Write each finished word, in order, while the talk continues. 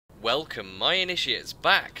welcome my initiates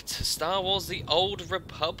back to Star Wars The Old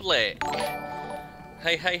Republic.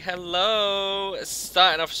 Hey, hello!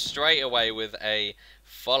 Starting off straight away with a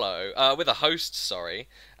host, sorry,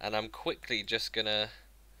 and I'm quickly just gonna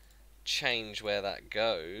change where that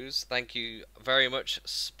goes. Thank you very much,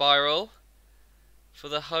 Spiral, for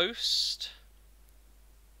the host.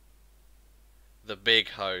 The big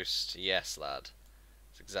host, yes, lad.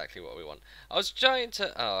 That's exactly what we want. I was trying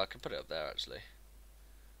to... Oh, I can put it up there, actually.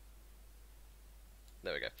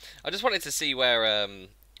 There we go. I just wanted to see where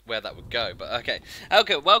that would go, but okay.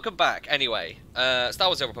 Okay, welcome back. Anyway, Star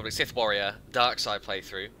Wars The Old Republic, Sith Warrior, Dark Side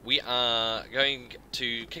playthrough. We are going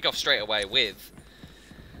to kick off straight away with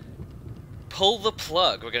Pull the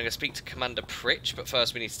Plug. We're going to go speak to Commander Pritch, but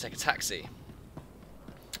first we need to take a taxi.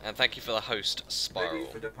 And thank you for the host, Spiral. Ready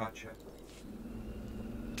for departure.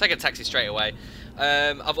 Take a taxi straight away.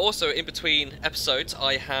 I've also, in between episodes,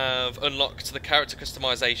 I have unlocked the character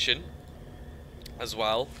customization as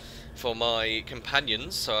well for my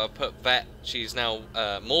companions. So I've put Vet. She's now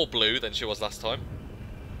more blue than she was last time.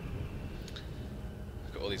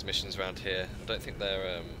 I've got all these missions around here. I don't think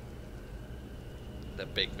they're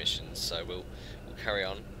big missions, so we'll carry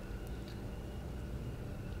on.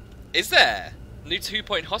 Is there new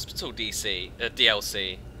 2-Point Hospital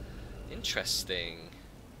DLC? Interesting.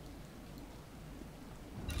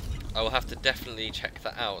 I will have to definitely check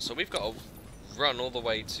that out. So we've got to run all the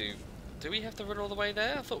way to... Do we have to run all the way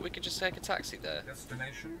there? I thought we could just take a taxi there.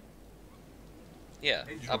 Destination? Yeah,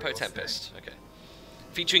 Enjoy Outpost your Tempest. stay. Okay.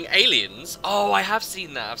 Featuring aliens? Oh, I have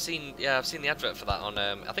seen that. I've seen the advert for that on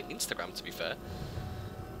I think Instagram, to be fair.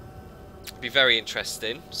 Be very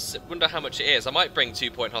interesting. Wonder how much it is. I might bring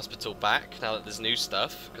 2-Point Hospital back now that there's new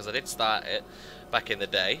stuff, because I did start it back in the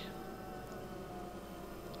day.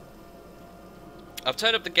 I've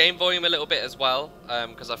turned up the game volume a little bit as well,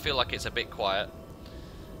 because I feel like it's a bit quiet.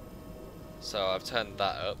 So I've turned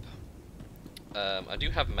that up. I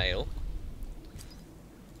do have mail.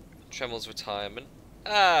 Tremel's retirement.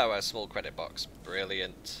 Ah, a small credit box.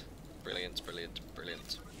 Brilliant. Brilliant.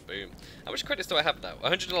 Boom. How much credits do I have now?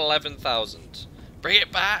 111,000. Bring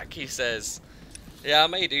it back, he says. Yeah, I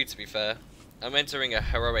may do, to be fair. I'm entering a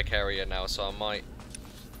heroic area now, so I might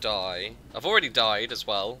die. I've already died as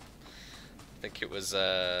well. I think it was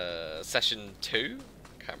session 2.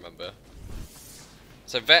 I can't remember.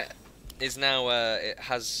 So Vet is now it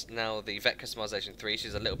has now the Vet customization 3.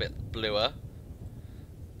 She's a little bit bluer.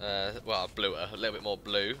 Well, bluer, a little bit more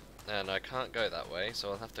blue, and I can't go that way,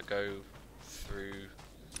 so I'll have to go through.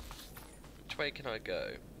 Which way can I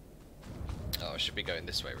go? Oh, I should be going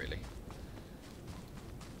this way, really.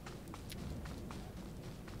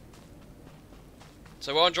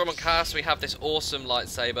 So we're on Drummond Cast. We have this awesome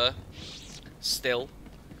lightsaber. Still.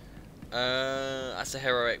 That's a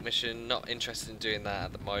heroic mission. Not interested in doing that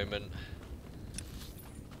at the moment.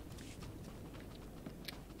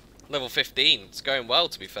 Level 15. It's going well,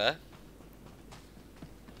 to be fair.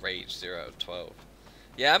 Rage 0 out of 12.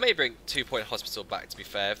 Yeah, I may bring 2-Point Hospital back, to be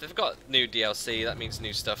fair. If they've got new DLC, that means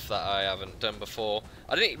new stuff that I haven't done before.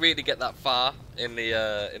 I didn't really get that far in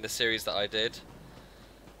the series that I did.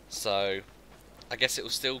 So, I guess it will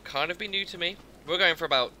still kind of be new to me. We're going for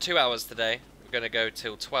about 2 hours today. We're going to go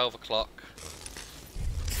till 12 o'clock.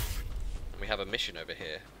 We have a mission over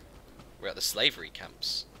here. We're at the slavery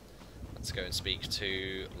camps. Let's go and speak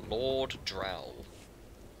to Lord Drowl.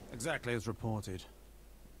 Exactly as reported.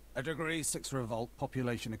 A Degree 6 revolt,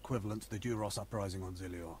 population equivalent to the Duros uprising on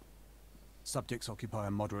Zilior. Subjects occupy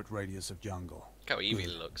a moderate radius of jungle. Look how evil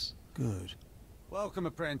it looks. Good. Welcome,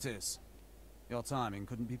 apprentice. Your timing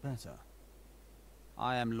couldn't be better.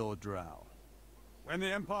 I am Lord Drowl. When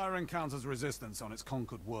the Empire encounters resistance on its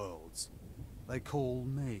conquered worlds, they call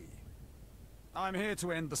me. I'm here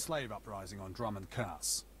to end the slave uprising on Drummond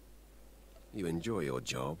Cass. You enjoy your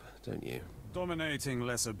job, don't you? Dominating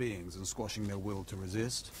lesser beings and squashing their will to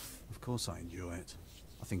resist? Of course I enjoy it.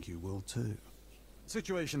 I think you will too. The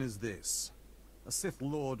situation is this. A Sith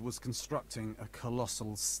Lord was constructing a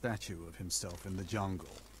colossal statue of himself in the jungle.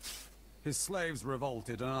 His slaves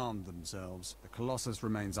revolted and armed themselves. The Colossus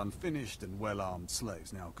remains unfinished, and well-armed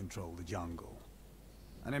slaves now control the jungle.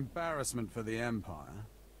 An embarrassment for the Empire,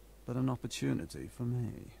 but an opportunity for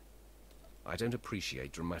me. I don't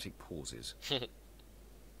appreciate dramatic pauses.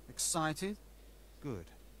 Excited? Good.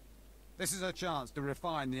 This is a chance to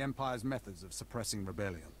refine the Empire's methods of suppressing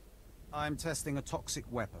rebellion. I'm testing a toxic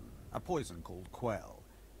weapon, a poison called Quell.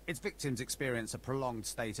 Its victims experience a prolonged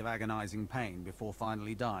state of agonizing pain before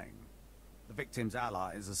finally dying. The victims'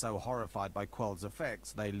 allies are so horrified by Quell's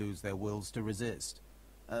effects, they lose their wills to resist.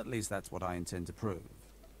 At least that's what I intend to prove.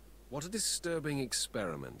 What a disturbing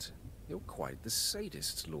experiment. You're quite the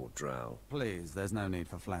sadist, Lord Drow. Please, there's no need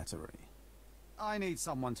for flattery. I need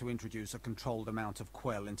someone to introduce a controlled amount of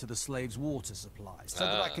quell into the slave's water supply, so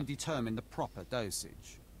that I can determine the proper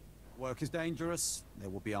dosage. Work is dangerous, there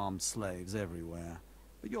will be armed slaves everywhere,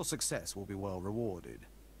 but your success will be well rewarded.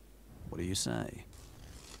 What do you say?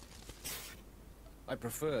 I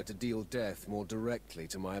prefer to deal death more directly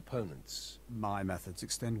to my opponents. My methods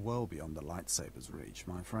extend well beyond the lightsaber's reach,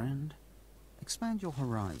 my friend. Expand your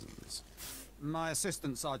horizons. My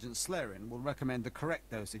assistant, Sergeant Slerin, will recommend the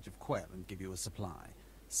correct dosage of quell and give you a supply.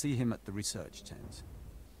 See him at the research tent.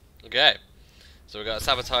 Okay. So we've got to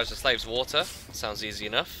sabotage the slave's water. Sounds easy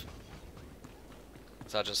enough.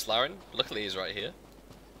 Sergeant Slerin, luckily he's right here.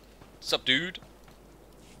 Sup, dude?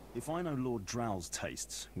 If I know Lord Drow's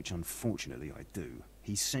tastes, which unfortunately I do,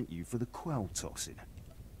 he sent you for the quell toxin.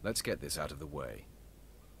 Let's get this out of the way.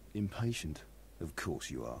 Impatient? Of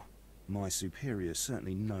course you are. My superior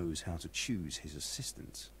certainly knows how to choose his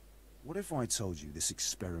assistants. What if I told you this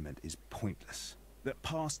experiment is pointless? That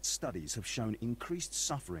past studies have shown increased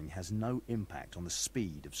suffering has no impact on the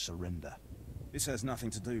speed of surrender. This has nothing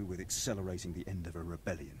to do with accelerating the end of a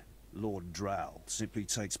rebellion. Lord Drow simply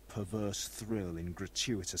takes perverse thrill in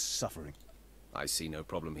gratuitous suffering. I see no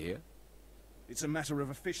problem here. It's a matter of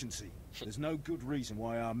efficiency. There's no good reason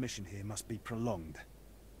why our mission here must be prolonged.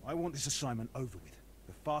 I want this assignment over with.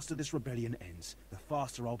 The faster this rebellion ends, the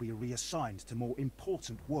faster I'll be reassigned to more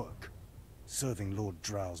important work. Serving Lord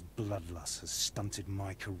Drow's bloodlust has stunted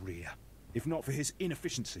my career. If not for his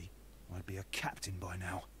inefficiency, I'd be a captain by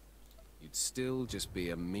now. You'd still just be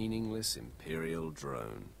a meaningless Imperial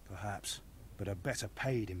drone. Perhaps, but a better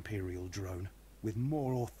paid Imperial drone, with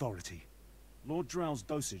more authority. Lord Drow's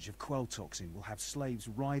dosage of quell toxin will have slaves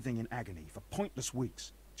writhing in agony for pointless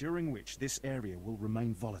weeks, during which this area will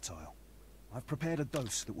remain volatile. I've prepared a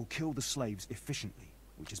dose that will kill the slaves efficiently,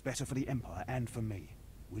 which is better for the Empire and for me.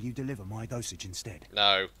 Will you deliver my dosage instead?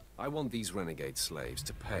 No. I want these renegade slaves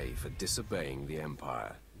to pay for disobeying the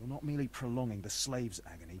Empire. You're not merely prolonging the slaves'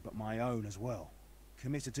 agony, but my own as well.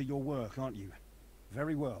 Committed to your work, aren't you?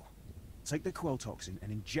 Very well. Take the quell toxin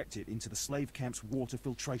and inject it into the slave camp's water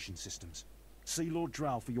filtration systems. See Lord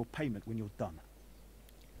Drow for your payment when you're done.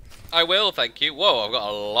 I will, thank you. Whoa, I've got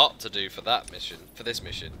a lot to do for that mission, for this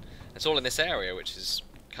mission. It's all in this area, which is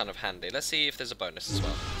kind of handy. Let's see if there's a bonus as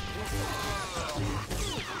well.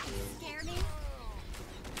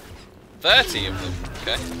 30 of them,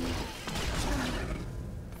 okay.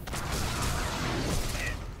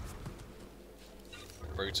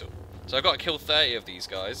 Brutal. So I've got to kill 30 of these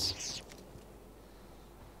guys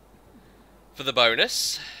for the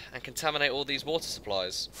bonus and contaminate all these water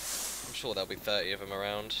supplies. I'm sure there'll be 30 of them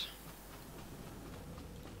around.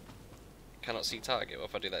 Cannot see target. What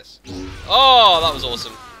if I do this? Oh, that was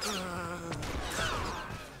awesome.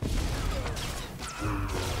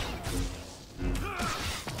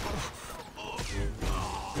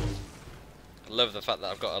 I love the fact that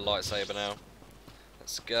I've got a lightsaber now.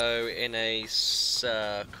 Let's go in a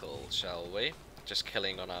circle, shall we? Just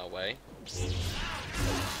killing on our way.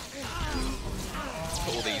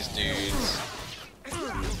 Put all these dudes.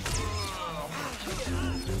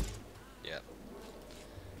 Yeah.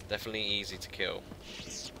 Definitely easy to kill.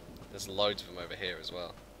 There's loads of them over here as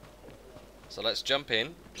well. So let's jump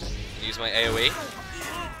in. Use my AoE.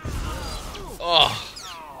 Oh!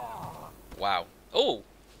 Wow. Oh!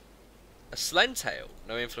 A Slentail.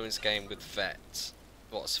 No influence game with Vet.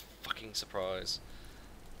 What a fucking surprise.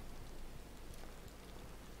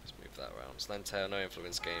 Let's move that around. Slentail, no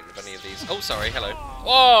influence game with any of these. Oh, sorry, hello.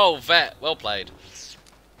 Oh, Vet. Well played.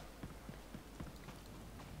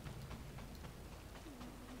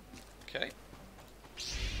 Okay.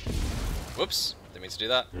 Whoops. Didn't mean to do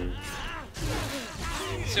that.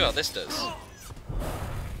 Let's see what this does.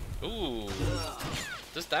 Ooh.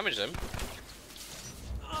 Does damage them.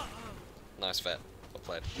 Nice Vet. Well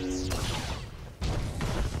played.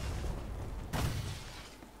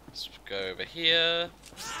 Let's go over here.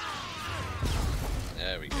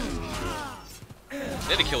 There we go.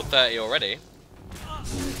 Nearly killed 30 already.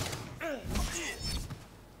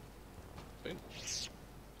 Boom.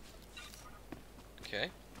 Okay.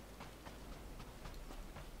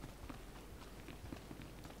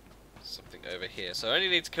 Something over here. So I only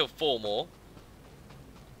need to kill 4 more.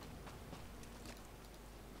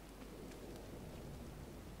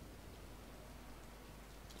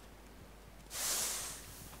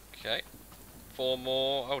 Okay. 4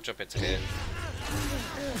 more. I'll jump into here.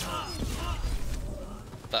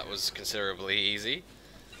 That was considerably easy.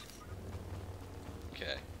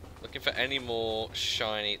 Okay. Looking for any more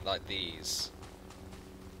shiny like these.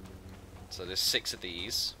 So there's 6 of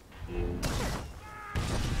these.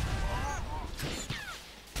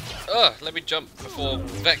 Ugh, let me jump before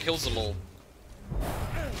Vet kills them all.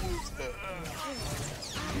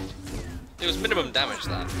 It was minimum damage,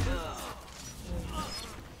 that.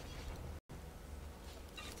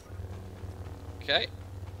 Okay.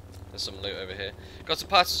 There's some loot over here. Got some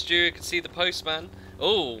parcels due, you can see the postman.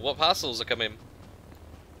 Oh, what parcels are coming?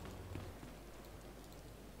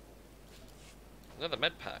 Another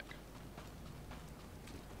med pack.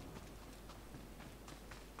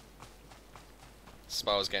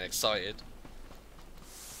 Spiral's getting excited.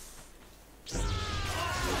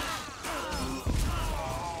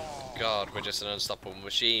 God, we're just an unstoppable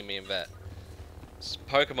machine, me and Vet. It's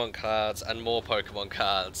Pokemon cards and more Pokemon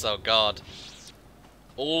cards. Oh God.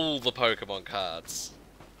 All the Pokemon cards.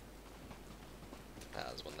 Ah,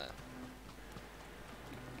 there's one there.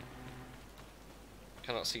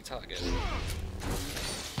 Cannot see target.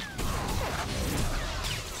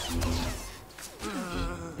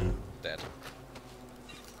 Dead.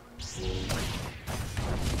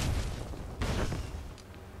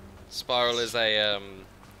 Spiral is a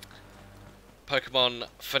Pokemon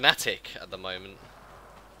fanatic at the moment.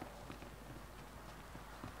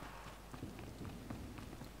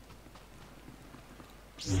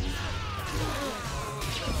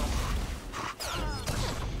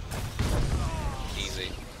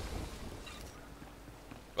 Easy.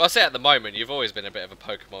 Well, I say at the moment, you've always been a bit of a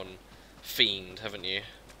Pokemon fiend, haven't you?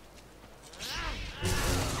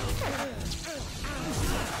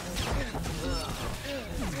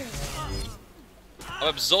 I'm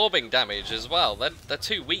absorbing damage as well. They're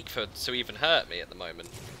too weak to even hurt me at the moment.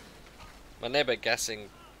 My neighbour gassing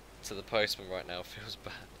to the postman right now feels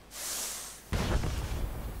bad.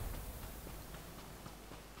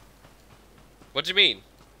 What do you mean?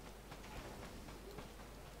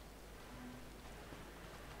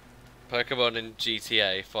 Pokemon in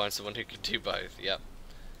GTA, find someone who can do both. Yep.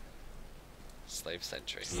 Slave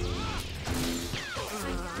Sentry.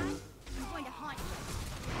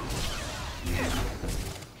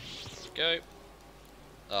 Go.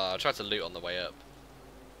 I tried to loot on the way up.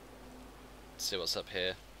 Let's see what's up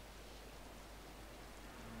here.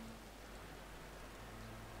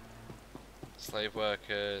 Slave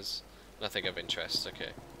workers. Nothing of interest.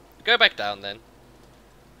 Okay. Go back down then.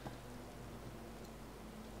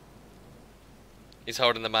 He's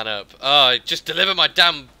holding the man up. Oh, just deliver my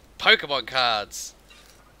damn Pokemon cards.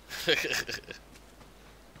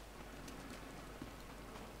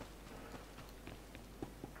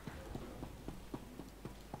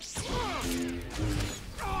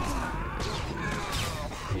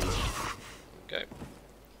 Go.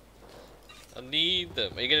 I need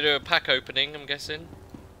them. Are you going to do a pack opening, I'm guessing?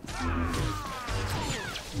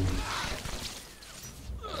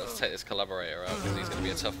 Let's take this collaborator out because he's going to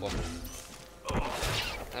be a tough one.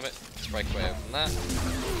 Damn it. Let's break away from that.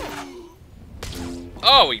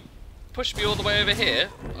 Oh, he pushed me all the way over here.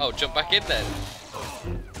 Oh, jump back in then.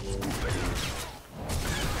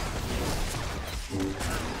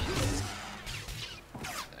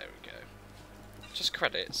 There we go. Just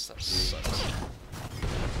credits. That sucks.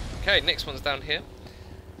 Okay, next one's down here.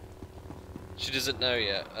 She doesn't know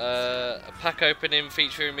yet. A pack opening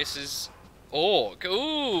featuring Mrs. Orc.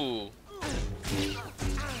 Ooh!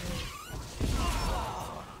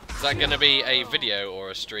 Is that going to be a video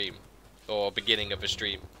or a stream? Or beginning of a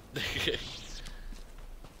stream?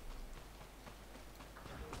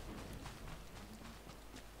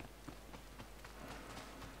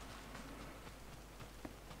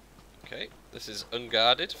 Okay, this is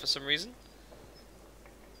unguarded for some reason.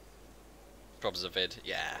 Probs a vid,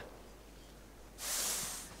 yeah.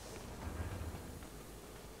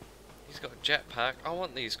 He's got a jetpack. I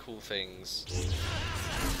want these cool things.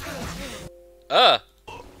 Ah!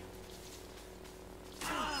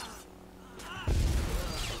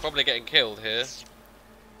 Probably getting killed here.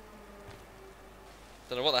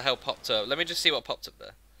 Don't know what the hell popped up. Let me just see what popped up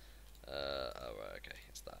there. Oh, right, okay,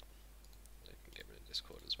 it's that. I can get rid of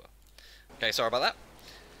Discord as well. Okay, sorry about that.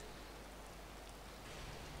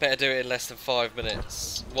 Better do it in less than 5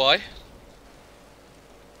 minutes. Why?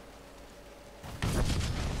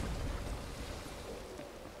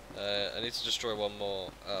 I need to destroy one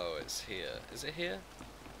more. Oh, it's here. Is it here?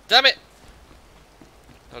 Damn it!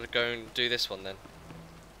 I'll go and do this one then.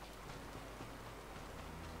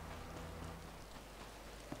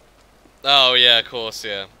 Oh yeah, of course,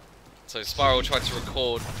 yeah. So Spiral tried to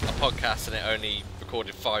record a podcast and it only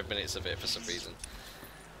recorded 5 minutes of it for some reason.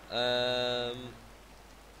 I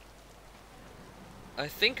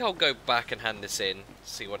think I'll go back and hand this in,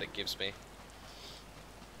 see what it gives me.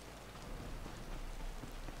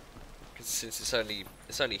 Cause since it's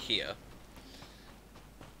only here.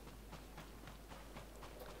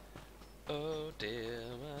 Oh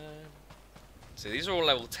dear, my So these are all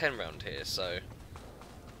level 10 round here, so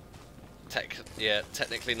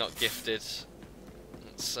technically not gifted.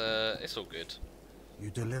 It's all good. You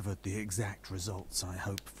delivered the exact results I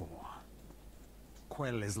hoped for.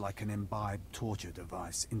 Quell is like an imbibed torture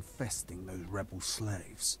device infesting those rebel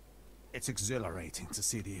slaves. It's exhilarating to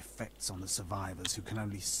see the effects on the survivors who can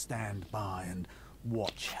only stand by and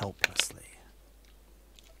watch helplessly.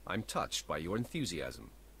 I'm touched by your enthusiasm.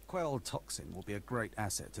 Quell toxin will be a great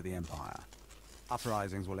asset to the Empire.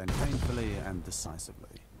 Uprisings will end painfully and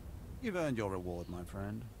decisively. You've earned your reward, my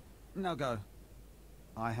friend. Now go.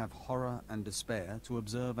 I have horror and despair to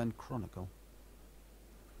observe and chronicle.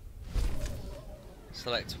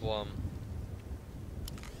 Select one.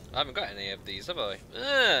 I haven't got any of these, have I?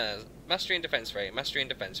 Mastery and defense rating, mastery and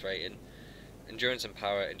defense rating, endurance and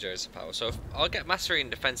power, endurance and power. So if I'll get mastery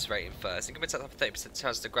and defense rating first. I think it's at 30%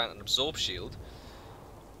 chance to grant an absorb shield.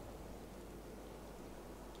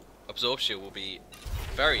 Absorb shield will be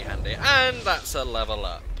very handy, and that's a level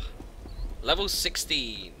up. Level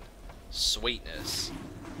 16. Sweetness.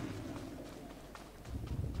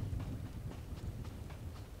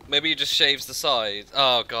 Maybe he just shaves the side.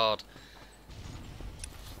 Oh god.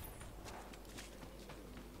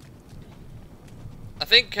 I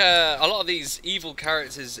think a lot of these evil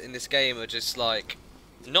characters in this game are just like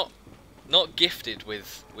not gifted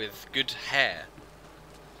with good hair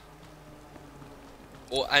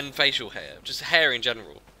and facial hair, just hair in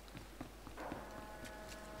general.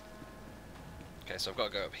 Okay, so I've got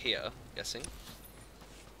to go up here, guessing.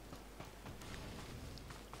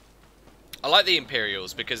 I like the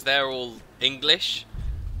Imperials because they're all English,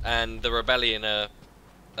 and the Rebellion are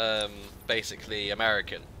basically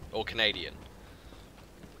American or Canadian.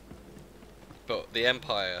 But the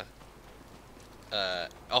Empire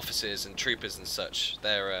officers and troopers and such,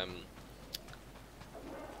 they're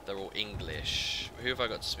all English. Who have I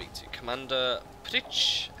got to speak to? Commander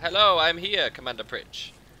Pritch. Hello, I'm here, Commander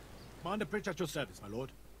Pritch. Commander Pritch at your service, my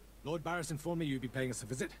lord. Lord Barris informed me you'd be paying us a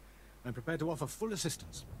visit. I'm prepared to offer full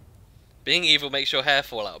assistance. Being evil makes your hair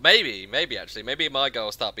fall out. Maybe actually. Maybe my girl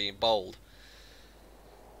will start being bold.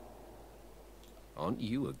 Aren't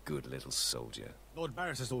you a good little soldier? Lord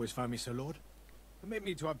Barris has always found me so, Lord. Permit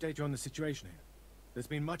me to update you on the situation here. There's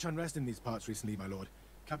been much unrest in these parts recently, my lord,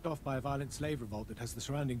 capped off by a violent slave revolt that has the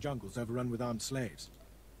surrounding jungles overrun with armed slaves.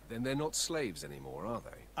 Then they're not slaves anymore, are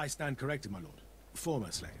they? I stand corrected, my lord.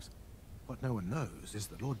 Former slaves. What no one knows is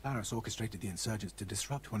that Lord Barris orchestrated the insurgents to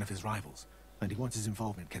disrupt one of his rivals, and he wants his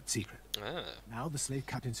involvement kept secret. Now the slave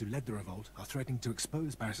captains who led the revolt are threatening to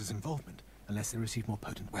expose Barris's involvement unless they receive more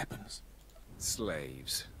potent weapons.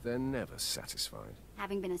 Slaves. They're never satisfied.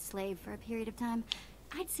 Having been a slave for a period of time,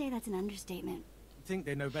 I'd say that's an understatement. I think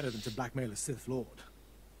they know better than to blackmail a Sith Lord.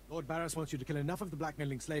 Lord Barris wants you to kill enough of the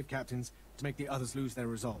blackmailing slave captains to make the others lose their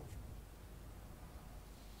resolve.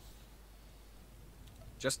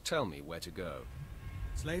 Just tell me where to go.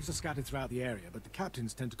 Slaves are scattered throughout the area, but the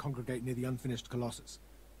captains tend to congregate near the unfinished Colossus.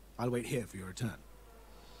 I'll wait here for your return.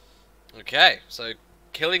 Okay, so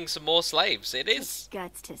killing some more slaves. It is. It's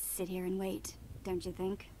guts to sit here and wait, don't you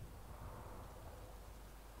think?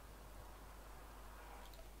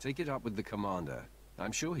 Take it up with the commander.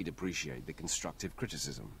 I'm sure he'd appreciate the constructive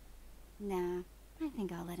criticism. Nah, I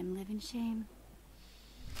think I'll let him live in shame.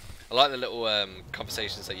 I like the little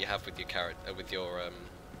conversations that you have with your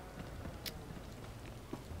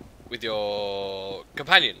with your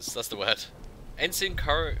companions. That's the word. Ensign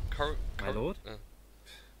My lord?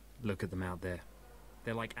 Look at them out there.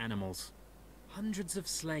 They're like animals. Hundreds of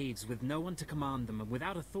slaves with no one to command them and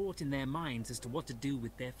without a thought in their minds as to what to do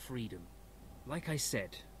with their freedom. Like I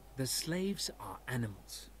said, the slaves are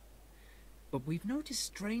animals. But we've noticed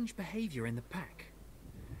strange behavior in the pack.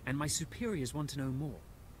 And my superiors want to know more.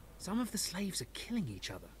 Some of the slaves are killing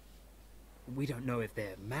each other. We don't know if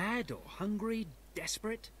they're mad or hungry,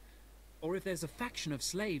 desperate, or if there's a faction of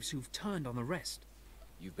slaves who've turned on the rest.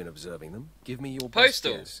 You've been observing them. Give me your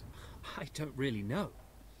Postal. best guess. I don't really know.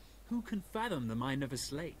 Who can fathom the mind of a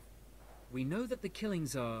slave? We know that the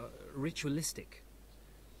killings are ritualistic.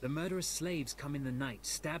 The murderous slaves come in the night,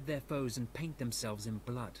 stab their foes, and paint themselves in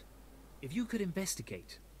blood. If you could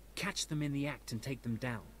investigate, catch them in the act and take them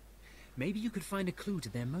down, maybe you could find a clue to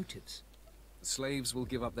their motives. The slaves will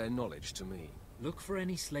give up their knowledge to me. Look for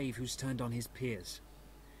any slave who's turned on his peers.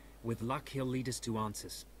 With luck, he'll lead us to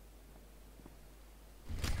answers.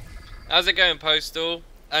 How's it going, Postal?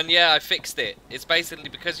 And yeah, I fixed it. It's basically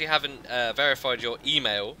because you haven't verified your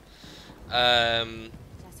email.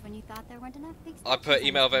 Just when you thought there weren't enough big I put statues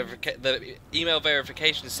email on the verification. The email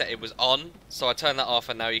verification setting was on, so I turned that off,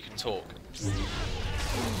 and now you can talk.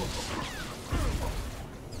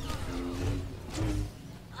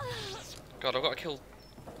 God, I've got to kill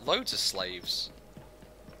loads of slaves.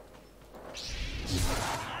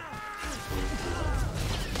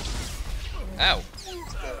 Ow.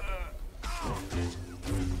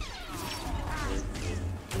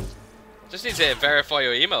 Just need to verify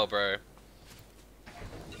your email, bro.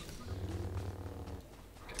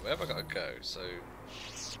 Okay, where have I got to go? So...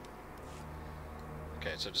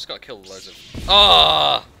 Okay, so I've just got to kill loads of...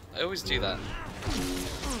 Ah! Oh, I always do that.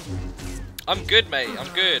 I'm good, mate.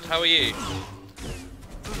 I'm good. How are you?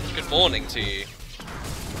 Good morning to you.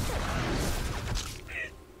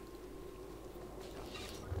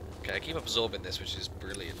 Okay, I keep absorbing this, which is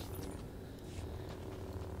brilliant.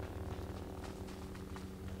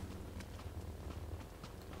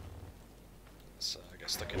 So I get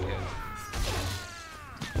stuck in here.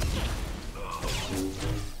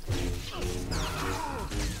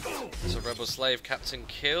 So rebel slave captain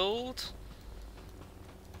killed.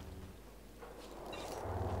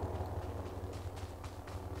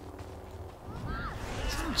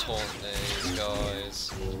 Taunt these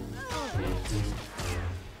guys.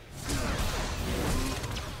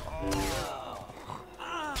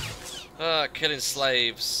 Ah, killing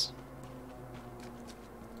slaves.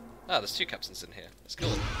 Ah, there's 2 captains in here. Let's kill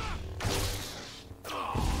them.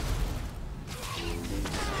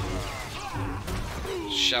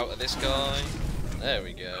 Shout at this guy. There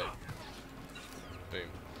we go. Boom.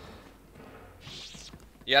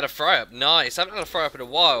 You had a fry up. Nice. I haven't had a fry up in a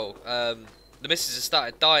while. The missus has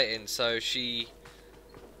started dieting, so she...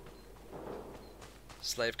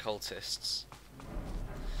 Slave cultists.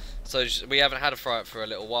 So we haven't had a fry up for a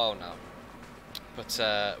little while now. But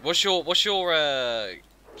what do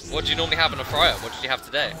you normally have in a fry up? What did you have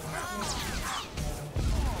today?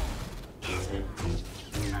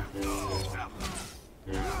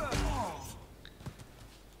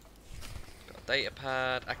 Got a data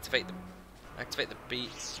pad. Activate the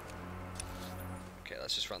beats. Okay,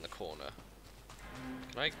 let's just run the corner.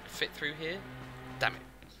 Can I fit through here? Damn it.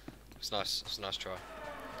 It's nice. It's a nice try.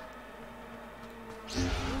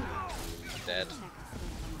 Dead.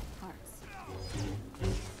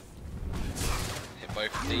 Hit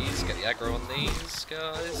both of these. Get the aggro on these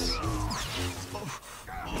guys.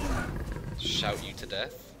 Shout you to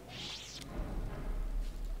death.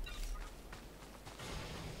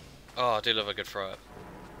 Oh, I do love a good fry up.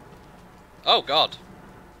 Oh god.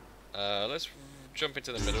 Let's jump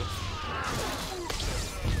into the middle.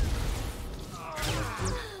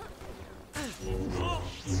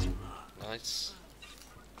 Nice.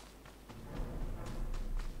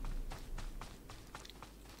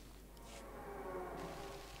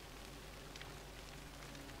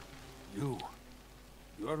 You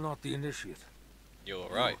are not the initiate. You're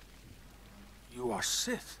right. You are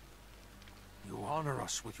Sith. You honor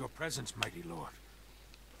us with your presence, mighty lord.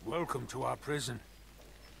 Welcome to our prison.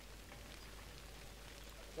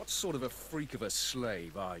 What sort of a freak of a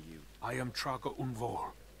slave are you? I am Traga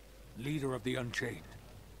Unvor, leader of the Unchained.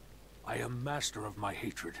 I am master of my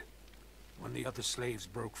hatred. When the other slaves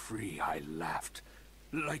broke free, I laughed.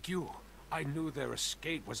 Like you, I knew their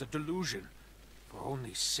escape was a delusion. For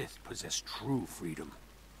only Sith possess true freedom.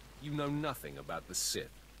 You know nothing about the Sith.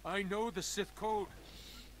 I know the Sith code.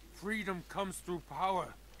 Freedom comes through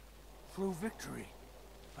power. Through victory.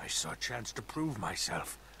 I saw a chance to prove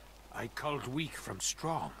myself. I culled weak from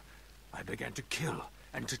strong. I began to kill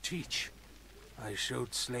and to teach. I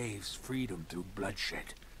showed slaves freedom through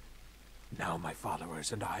bloodshed. Now my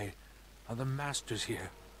followers and I are the masters here.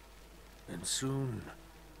 And soon,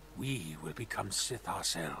 we will become Sith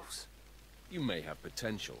ourselves. You may have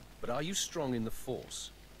potential, but are you strong in the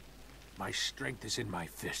Force? My strength is in my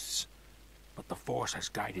fists, but the Force has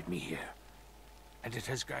guided me here. And it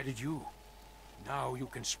has guided you. Now you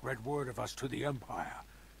can spread word of us to the Empire.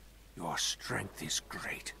 Your strength is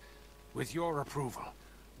great. With your approval,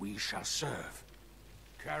 we shall serve.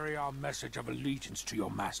 Carry our message of allegiance to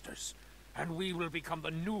your masters, and we will become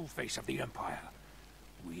the new face of the Empire.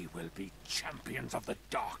 We will be champions of the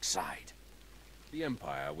dark side. The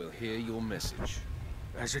Empire will hear your message.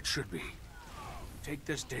 As it should be. Take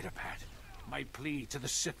this datapad, my plea to the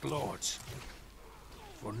Sith Lords.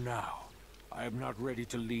 For now, I am not ready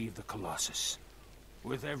to leave the Colossus.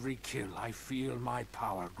 With every kill, I feel my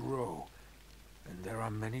power grow. And there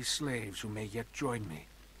are many slaves who may yet join me.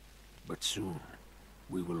 But soon,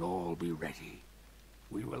 we will all be ready.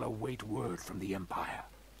 We will await word from the Empire.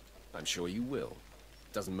 I'm sure you will.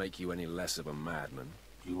 Doesn't make you any less of a madman.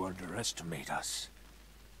 You underestimate us.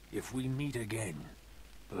 If we meet again,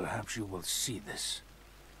 perhaps you will see this.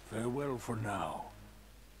 Farewell for now.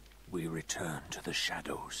 We return to the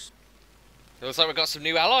shadows. Looks like we've got some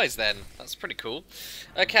new allies then. That's pretty cool.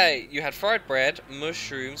 Okay, you had fried bread,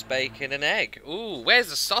 mushrooms, bacon, and egg. Ooh, where's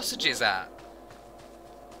the sausages at?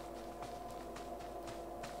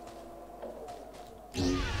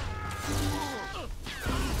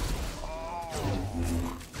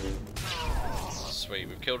 Sweet,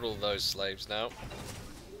 we've killed all those slaves now.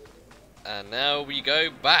 And now we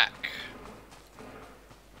go back.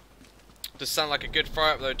 Does sound like a good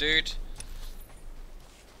fire up though, dude.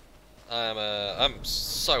 I'm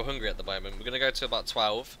so hungry at the moment. We're gonna go to about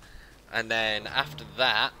 12, and then after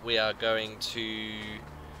that we are going to.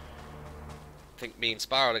 I think me and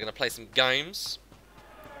Spiral are gonna play some games,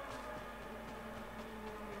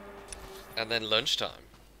 and then lunchtime.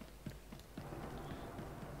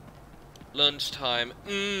 Lunchtime.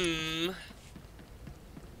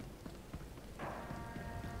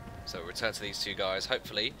 So we'll return to these two guys.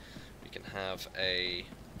 Hopefully, we can have a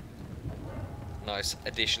nice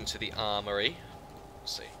addition to the armory. We'll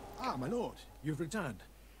see. Ah, my lord, you've returned.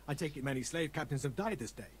 I take it many slave captains have died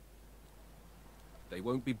this day. They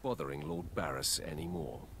won't be bothering Lord Barris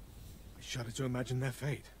anymore. I shudder to imagine their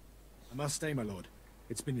fate. I must stay, my lord.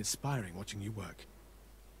 It's been inspiring watching you work.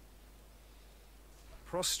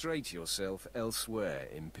 Prostrate yourself elsewhere,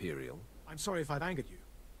 Imperial. I'm sorry if I've angered you.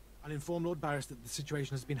 I'll inform Lord Barris that the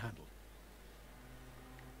situation has been handled.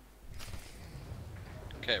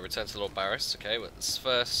 Okay, return to Lord Barris. Okay, let's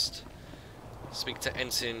first speak to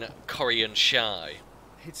Ensign Corian Shy.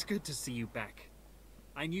 It's good to see you back.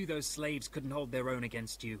 I knew those slaves couldn't hold their own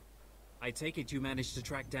against you. I take it you managed to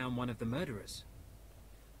track down one of the murderers.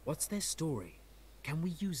 What's their story? Can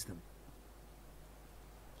we use them?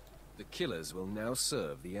 The killers will now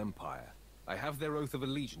serve the Empire. I have their oath of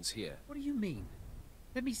allegiance here. What do you mean?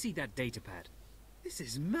 Let me see that datapad. This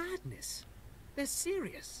is madness. They're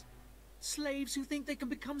serious. Slaves who think they can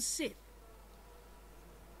become Sith.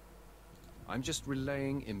 I'm just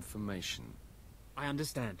relaying information. I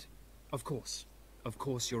understand. Of course. Of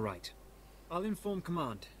course you're right. I'll inform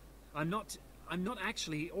Command. I'm not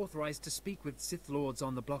actually authorized to speak with Sith Lords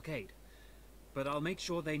on the blockade. But I'll make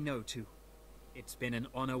sure they know too. It's been an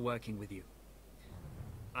honor working with you.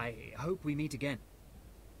 I hope we meet again.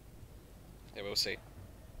 Yeah, we'll see.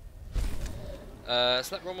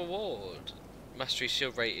 Select Rahma Ward. Mastery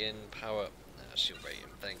shield rating, power shield rating.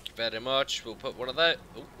 Thank you very much. We'll put one of that.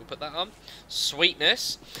 Oh, we'll put that on.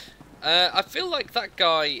 Sweetness. I feel like that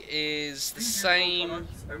guy is the same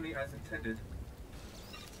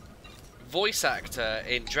voice actor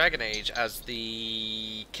in Dragon Age as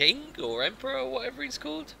the king or emperor or whatever he's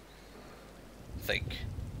called. I think.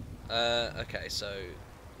 Okay, so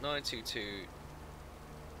 922.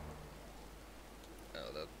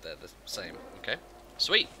 Oh, they're the same. Okay,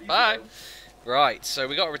 sweet. Bye. Right, so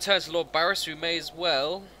we got to return to Lord Barris. We may as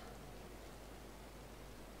well.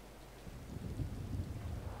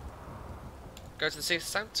 Go to the Sith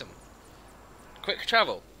Sanctum. Quick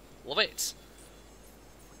travel. Love it.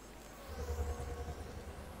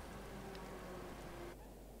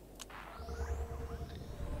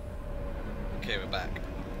 Okay, we're back.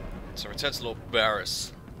 So return to Lord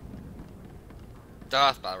Barris.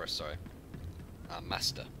 Darth Barris, sorry. Our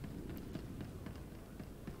master.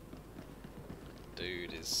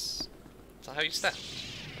 Dude is that how you stand?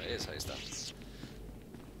 It is how you stand.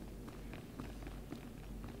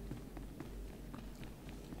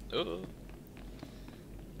 Ooh.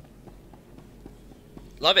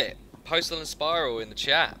 Love it. Postal and Spiral in the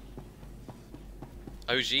chat.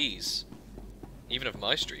 OGs. Even of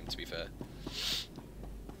my stream, to be fair.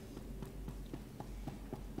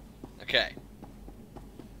 Okay.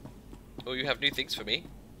 Oh, you have new things for me.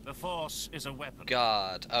 The Force is a weapon.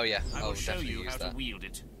 God. Oh yeah. I will show definitely you use how that. to wield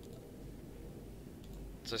it.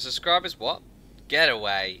 So subscribers what? Get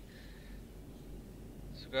away.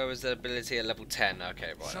 Subscribers ability at level 10.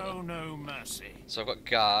 Okay, right. Show no mercy. So I've got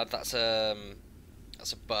guard. That's a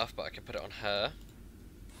buff, but I can put it on her.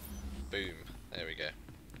 Boom. There we go.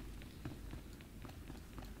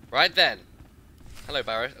 Right then. Hello,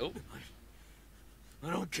 Barrett. Oh. I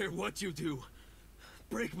don't care what you do.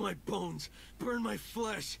 Break my bones, burn my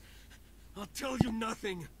flesh. I'll tell you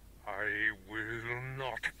nothing. I will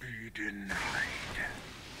not be denied.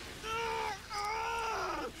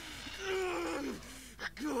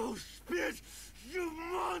 Go spit, you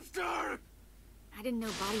monster! I didn't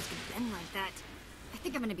know bodies could bend like that. I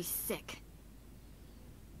think I'm gonna be sick.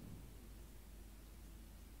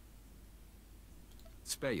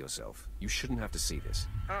 Spare yourself. You shouldn't have to see this.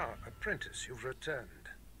 Ah, apprentice, you've returned.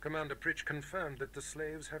 Commander Pritch confirmed that the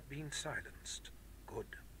slaves have been silenced. Good.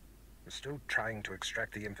 I'm still trying to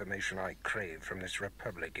extract the information I crave from this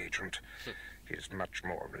Republic agent. He is much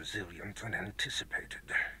more resilient than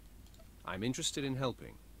anticipated. I'm interested in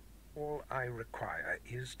helping. All I require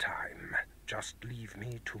is time. Just leave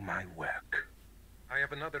me to my work. I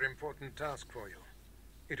have another important task for you.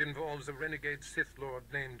 It involves a renegade Sith Lord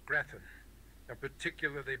named Grathan, a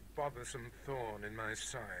particularly bothersome thorn in my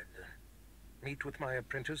side. Meet with my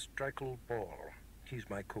apprentice, Drykel Ball. He's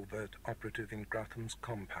my covert operative in Gratham's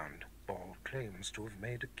compound. Ball claims to have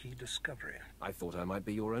made a key discovery. I thought I might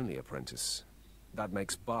be your only apprentice. That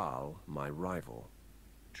makes Baal my rival.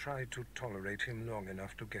 Try to tolerate him long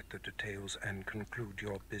enough to get the details and conclude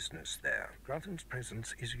your business there. Gratham's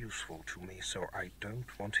presence is useful to me, so I don't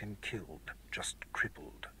want him killed, just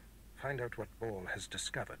crippled. Find out what Ball has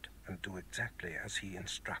discovered, and do exactly as he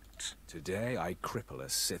instructs. Today I cripple a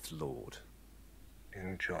Sith Lord.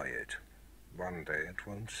 Enjoy it. One day it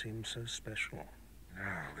won't seem so special.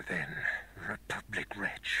 Now then, Republic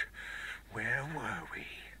wretch, where were we?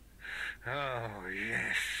 Oh,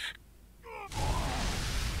 yes.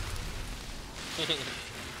 Tell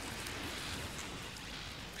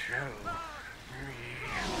me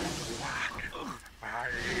what I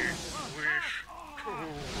wish to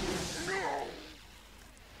know.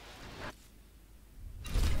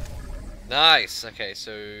 Nice. Okay,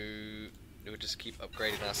 so we'll just keep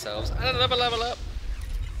upgrading ourselves. And another level up.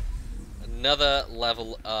 Another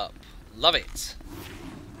level up. Love it.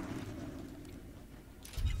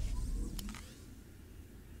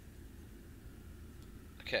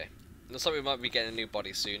 Okay. Looks like we might be getting a new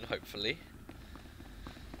body soon, hopefully.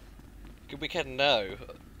 Good weekend? No.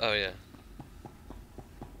 Oh, yeah.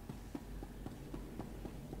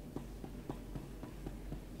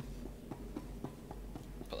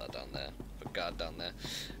 Put that down there. Put guard down there.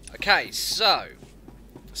 Okay, so.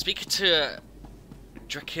 Speaking to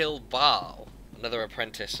Drykel Ball, another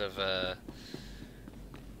apprentice of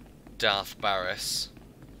Darth Barris.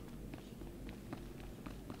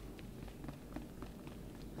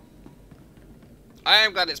 I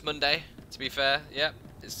am glad it's Monday, to be fair. Yep,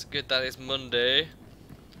 it's good that it's Monday.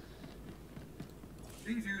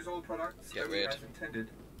 Please use all products Get rid. as intended.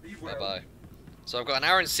 Be well. Bye-bye. So I've got an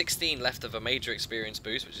hour and 16 left of a major experience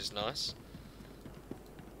boost, which is nice.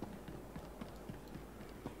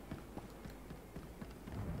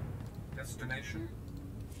 Destination?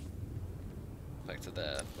 Back to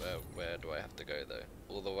there. Where do I have to go, though?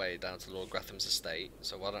 All the way down to Lord Gratham's estate.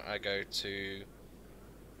 So why don't I go to...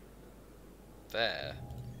 there.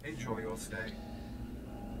 Enjoy your stay.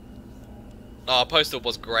 Oh, Postal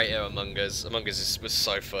was great here Among Us. Among Us was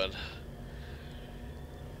so fun.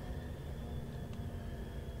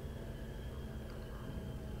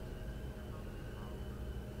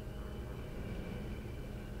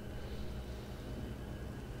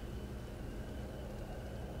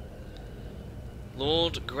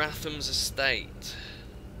 Lord Gratham's estate.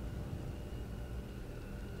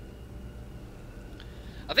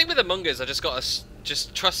 I think with Among Us, I just gotta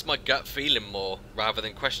just trust my gut feeling more rather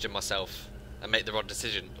than question myself and make the wrong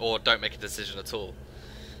decision, or don't make a decision at all.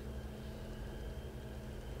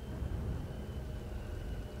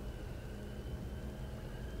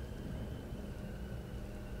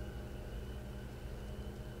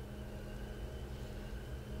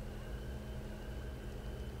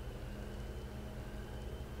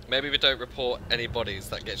 Maybe we don't report any bodies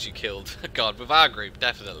that gets you killed. God, with our group,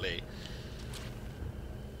 definitely.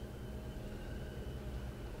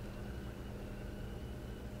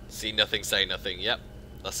 See nothing, say nothing. Yep,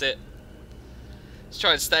 that's it. Let's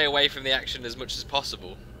try and stay away from the action as much as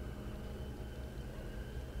possible.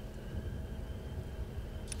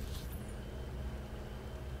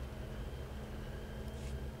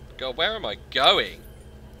 God, where am I going?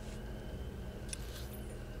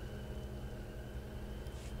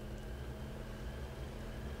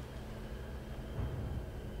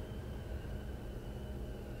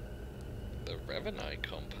 The Revanite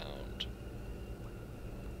compound.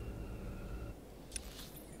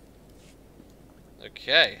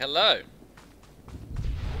 Okay, hello.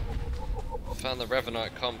 Found the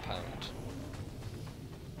Revanite compound.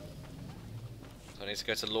 So I need to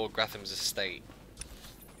go to Lord Gratham's estate,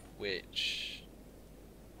 which...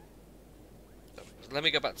 let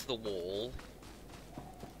me go back to the wall.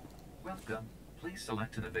 Welcome. Please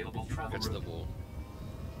select an available travel Go to the route. wall.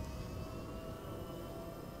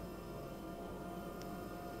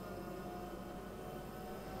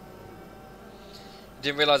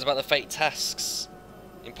 Didn't realise about the fake tasks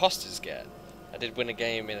imposters get. I did win a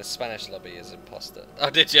game in a Spanish lobby as imposter. Oh,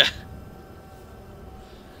 did ya?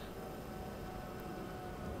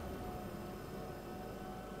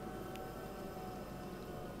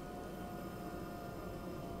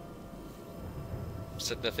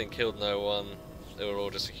 Said nothing, killed no one. They were all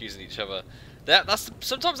just accusing each other.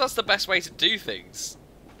 Sometimes that's the best way to do things.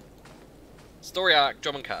 Story arc,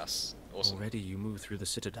 Drum and Cass. Awesome. Already you move through the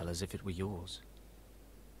Citadel as if it were yours.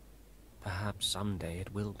 Perhaps someday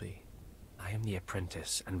it will be. I am the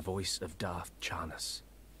apprentice and voice of Darth Charnas.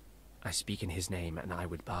 I speak in his name, and I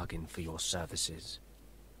would bargain for your services.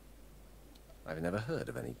 I've never heard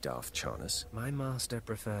of any Darth Charnas. My master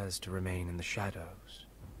prefers to remain in the shadows,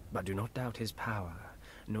 but do not doubt his power,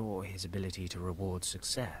 nor his ability to reward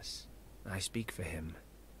success. I speak for him.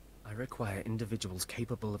 I require individuals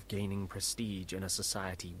capable of gaining prestige in a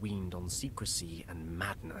society weaned on secrecy and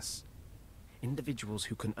madness. Individuals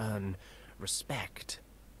who can earn respect,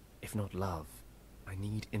 if not love. I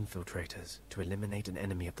need infiltrators to eliminate an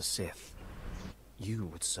enemy of the Sith. You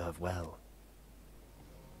would serve well.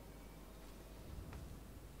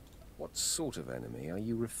 What sort of enemy are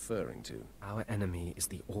you referring to? Our enemy is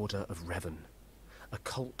the Order of Revan, a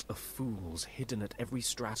cult of fools hidden at every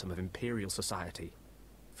stratum of Imperial society.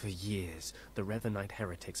 For years, the Revanite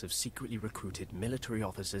heretics have secretly recruited military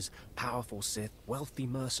officers, powerful Sith, wealthy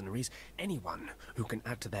mercenaries, anyone who can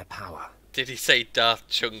add to their power. Did he say Darth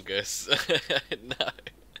Chungus? No.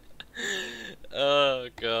 Oh,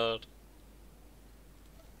 God.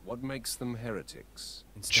 What makes them heretics?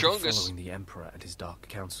 Instead of following the Emperor and his Dark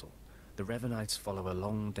Council, the Revanites follow a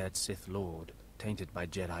long-dead Sith Lord, tainted by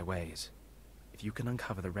Jedi ways. If you can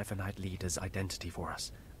uncover the Revanite leader's identity for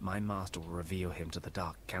us, my master will reveal him to the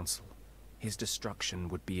Dark Council. His destruction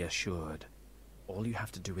would be assured. All you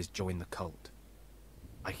have to do is join the cult.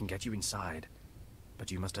 I can get you inside, but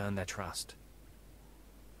you must earn their trust.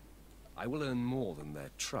 I will earn more than their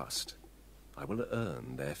trust. I will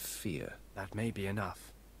earn their fear. That may be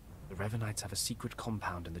enough. The Revanites have a secret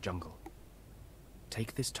compound in the jungle.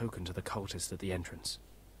 Take this token to the cultist at the entrance.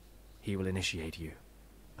 He will initiate you.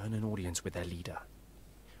 Earn an audience with their leader.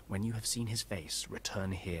 When you have seen his face,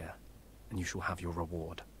 return here, and you shall have your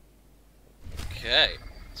reward. Okay,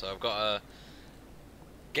 so I've got to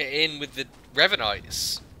get in with the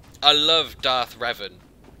Revanites. I love Darth Revan.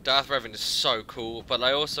 Darth Revan is so cool, but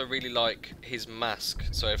I also really like his mask.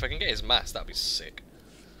 So if I can get his mask, that'd be sick.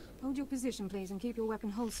 Hold your position, please, and keep your weapon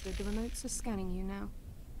holstered. The remotes are scanning you now.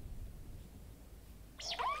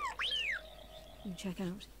 You check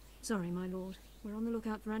out. Sorry, my lord. We're on the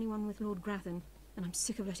lookout for anyone with Lord Grathan, and I'm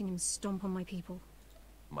sick of letting him stomp on my people.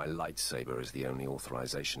 My lightsaber is the only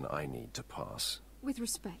authorization I need to pass. With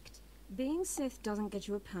respect, being Sith doesn't get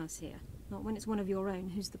you a pass here. Not when it's one of your own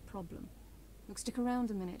who's the problem. Look, stick around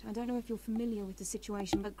a minute. I don't know if you're familiar with the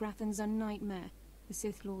situation, but Grathan's a nightmare. The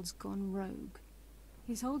Sith Lord's gone rogue.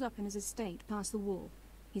 He's holed up in his estate past the wall.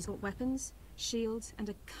 He's got weapons, shields, and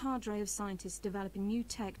a cadre of scientists developing new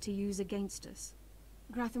tech to use against us.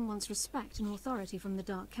 Grathan wants respect and authority from the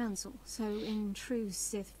Dark Council, so in true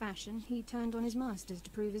Sith fashion, he turned on his masters to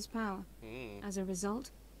prove his power. As a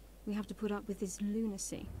result, we have to put up with this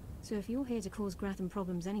lunacy. So if you're here to cause Grathan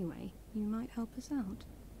problems anyway, you might help us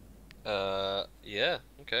out. Yeah,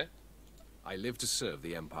 okay. I live to serve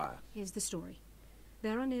the Empire. Here's the story.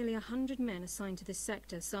 There are nearly 100 men assigned to this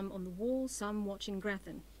sector, some on the wall, some watching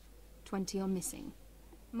Grathan. 20 are missing.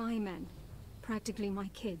 My men. Practically my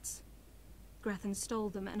kids. Grathan stole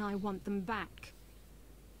them, and I want them back.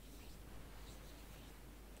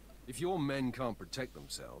 If your men can't protect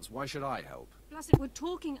themselves, why should I help? Plus, we're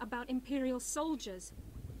talking about Imperial soldiers.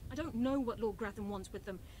 I don't know what Lord Grathan wants with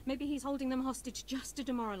them. Maybe he's holding them hostage just to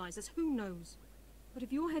demoralize us. Who knows? But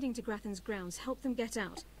if you're heading to Grathan's grounds, help them get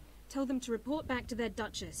out. Tell them to report back to their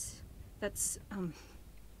Duchess. That's,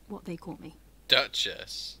 what they call me.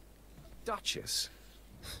 Duchess? Duchess?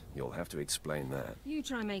 You'll have to explain that. You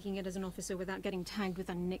try making it as an officer without getting tagged with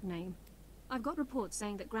a nickname. I've got reports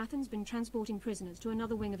saying that Grathan's been transporting prisoners to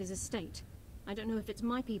another wing of his estate. I don't know if it's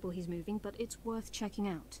my people he's moving, but it's worth checking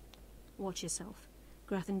out. Watch yourself.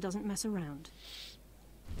 Grathan doesn't mess around.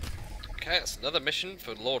 Okay, that's another mission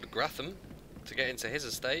for Lord Grathan to get into his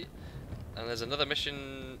estate. And there's another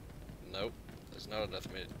mission... Nope. There's not another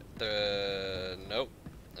mission. Nope.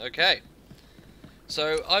 Okay.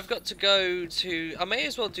 So I've got to go to... I may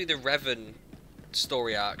as well do the Revan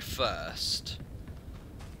story arc first.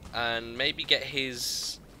 And maybe get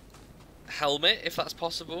his helmet, if that's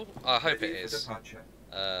possible. I hope it is.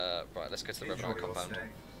 Right, let's go to the Revan compound.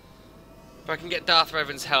 If I can get Darth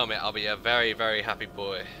Revan's helmet, I'll be a very, very happy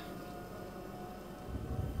boy.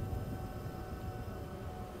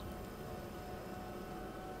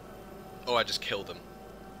 Oh, I just killed him.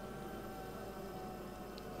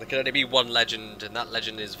 There can only be one legend, and that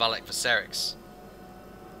legend is Valak Viserys.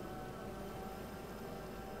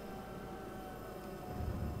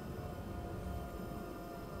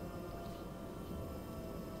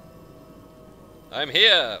 I'm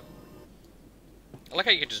here! I like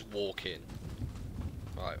how you can just walk in.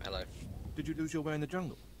 Right, hello. Did you lose your way in the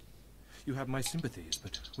jungle? You have my sympathies,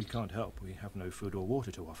 but we can't help. We have no food or water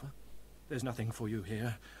to offer. There's nothing for you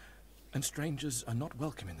here, and strangers are not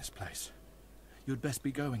welcome in this place. You'd best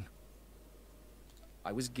be going.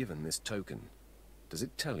 I was given this token. Does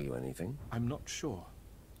it tell you anything? I'm not sure.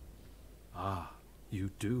 Ah, you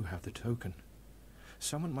do have the token.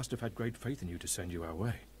 Someone must have had great faith in you to send you our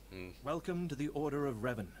way. Welcome to the Order of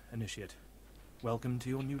Revan, Initiate. Welcome to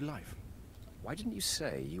your new life. Why didn't you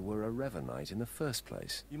say you were a Revanite in the first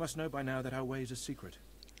place? You must know by now that our ways are secret.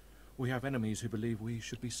 We have enemies who believe we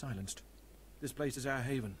should be silenced. This place is our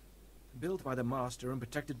haven, built by the Master and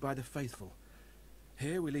protected by the faithful.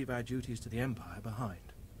 Here we leave our duties to the Empire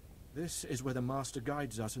behind. This is where the Master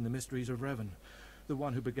guides us in the mysteries of Revan, the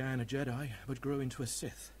one who began a Jedi but grew into a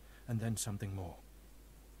Sith, and then something more.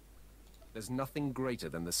 There's nothing greater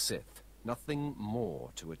than the Sith, nothing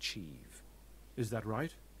more to achieve. Is that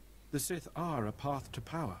right? The Sith are a path to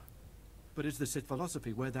power, but is the Sith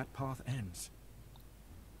philosophy where that path ends?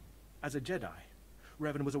 As a Jedi,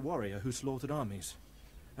 Revan was a warrior who slaughtered armies.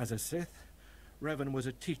 As a Sith, Revan was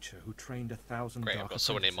a teacher who trained 1,000 Great, dark I've got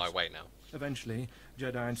someone in my way now. Eventually,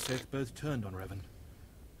 Jedi and Sith both turned on Revan.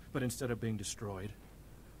 But instead of being destroyed,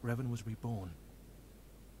 Revan was reborn.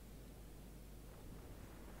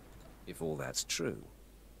 If all that's true,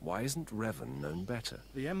 why isn't Revan known better?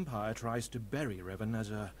 The Empire tries to bury Revan as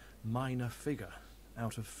a minor figure,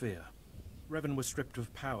 out of fear. Revan was stripped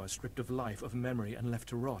of power, stripped of life, of memory, and left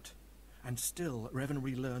to rot. And still, Revan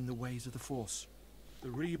relearned the ways of the Force.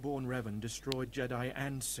 The reborn Revan destroyed Jedi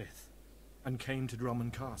and Sith, and came to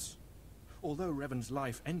Dromund Kaas. Although Revan's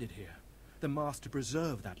life ended here, the Master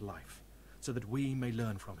preserved that life, so that we may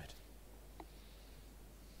learn from it.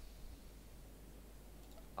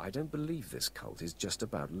 I don't believe this cult is just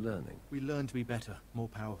about learning. We learn to be better, more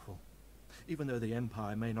powerful. Even though the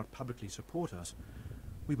Empire may not publicly support us,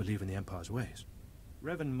 we believe in the Empire's ways.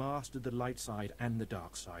 Revan mastered the light side and the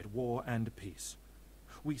dark side, war and peace.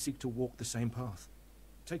 We seek to walk the same path.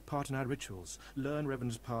 Take part in our rituals, learn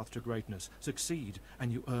Revan's path to greatness, succeed,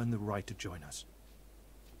 and you earn the right to join us.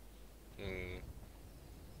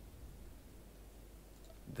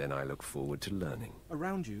 Then I look forward to learning.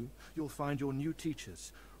 Around you, you'll find your new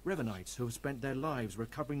teachers, Revanites who have spent their lives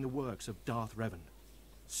recovering the works of Darth Revan.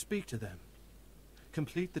 Speak to them.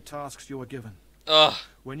 Complete the tasks you are given.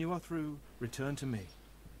 When you are through, return to me,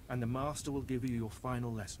 and the Master will give you your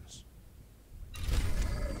final lessons.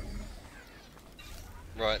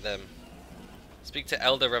 Right then. Speak to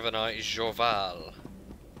Elder Revanite Jorval.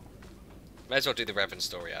 May as well do the Revan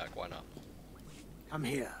story arc, why not? Come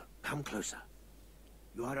here. Come closer.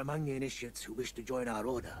 You are among the initiates who wish to join our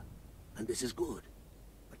order, and this is good.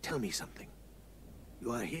 But tell me something.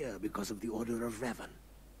 You are here because of the Order of Revan.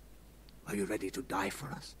 Are you ready to die for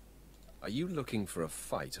us? Are you looking for a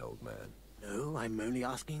fight, old man? No, I'm only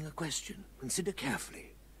asking a question. Consider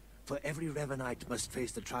carefully. For every Revanite must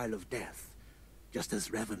face the trial of death, just as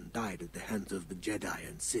Revan died at the hands of the Jedi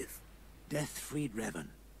and Sith. Death freed Revan,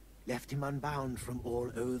 left him unbound from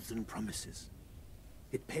all oaths and promises.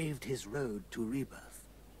 It paved his road to rebirth.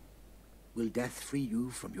 Will death free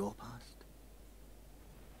you from your past?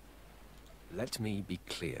 Let me be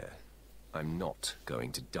clear. I'm not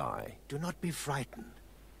going to die. Do not be frightened.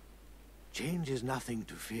 Change is nothing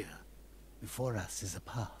to fear. Before us is a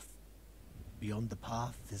path. Beyond the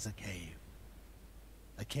path is a cave.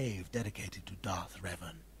 A cave dedicated to Darth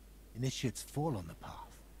Revan. Initiates fall on the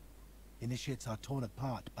path. Initiates are torn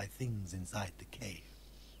apart by things inside the cave.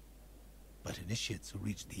 But initiates who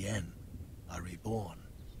reach the end are reborn,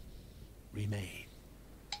 remade.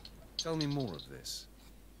 Tell me more of this.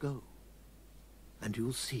 Go, and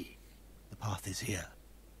you'll see. The path is here.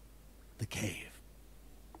 The cave.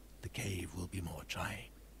 The cave will be more trying.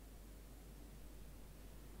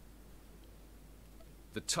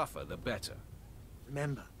 The tougher, the better.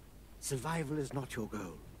 Remember, survival is not your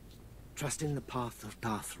goal. Trust in the path of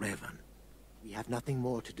Darth Revan. We have nothing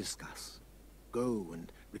more to discuss. Go and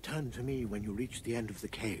return to me when you reach the end of the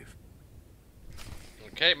cave.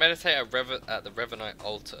 Okay, meditate at the Revanite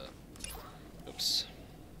altar. Oops.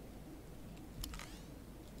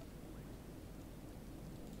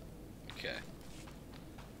 Okay.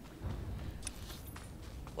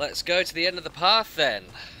 Let's go to the end of the path then.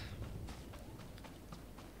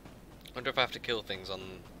 Wonder if I have to kill things on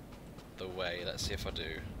the way. Let's see if I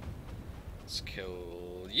do. Let's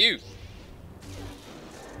kill you.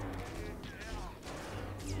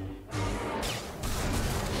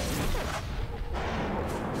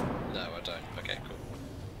 No, I don't. Okay, cool.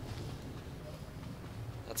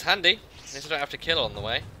 That's handy. At least I don't have to kill on the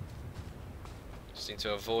way. Just need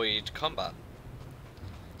to avoid combat.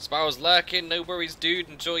 Spiral's lurking, no worries, dude.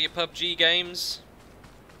 Enjoy your PUBG games.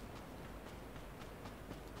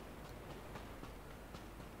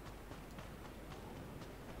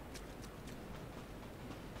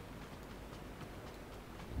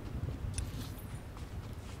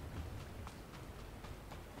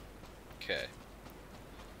 Okay.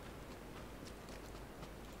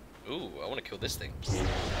 Ooh, I want to kill this thing.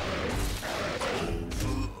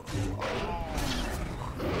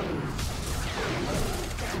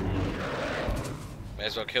 May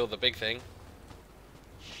as well kill the big thing.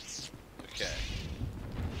 Okay.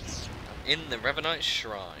 In the Revanite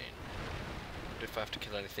Shrine. What if I have to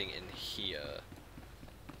kill anything in here?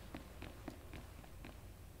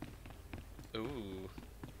 Ooh.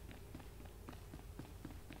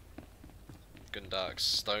 Gundark's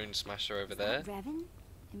stone smasher over there. Revan?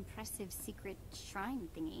 Impressive secret shrine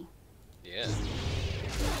thingy. Yeah.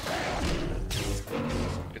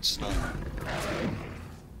 Good snipe.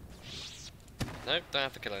 Nope, don't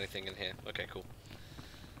have to kill anything in here. Okay, cool.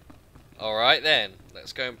 Alright then,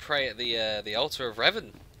 let's go and pray at the altar of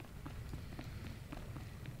Revan.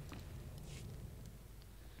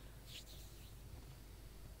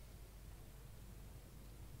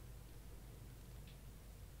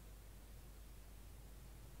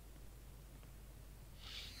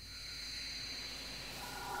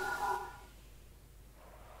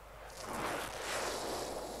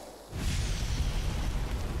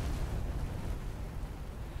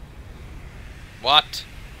 What?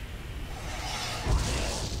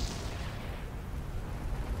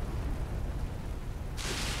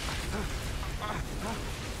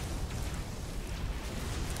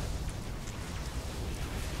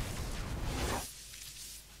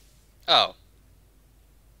 Oh.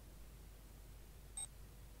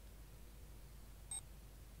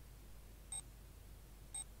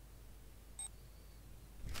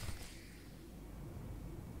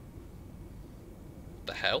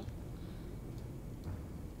 The hell?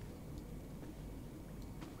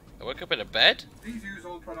 I woke up in a bed? Please use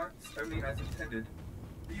all products only as intended.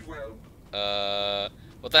 Be well.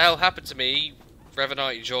 What the hell happened to me,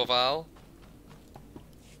 Revanite Jorval?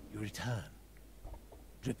 You return.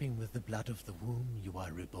 Dripping with the blood of the womb, you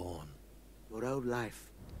are reborn. Your old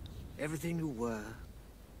life, everything you were,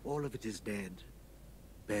 all of it is dead.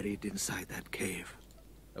 Buried inside that cave.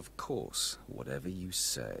 Of course, whatever you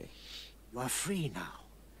say. You are free now.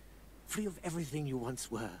 Free of everything you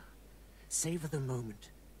once were. Savor the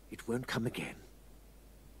moment. It won't come again.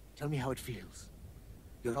 Tell me how it feels.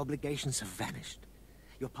 Your obligations have vanished.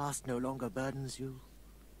 Your past no longer burdens you.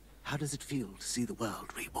 How does it feel to see the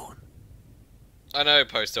world reborn? I know,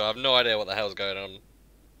 Posto. I have no idea what the hell's going on.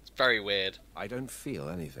 It's very weird. I don't feel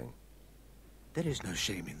anything. There is no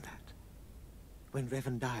shame in that. When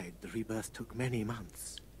Revan died, the rebirth took many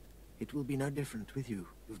months. It will be no different with you.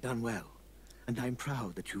 You've done well. And I'm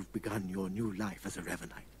proud that you've begun your new life as a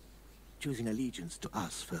Revanite. Choosing allegiance to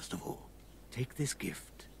us, first of all. Take this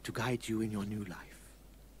gift to guide you in your new life.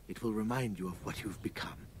 It will remind you of what you've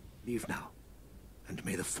become. Leave now, and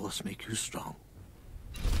may the Force make you strong.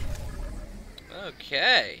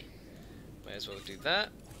 Okay. May as well do that.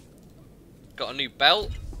 Got a new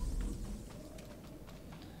belt.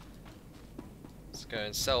 Let's go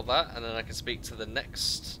and sell that, and then I can speak to the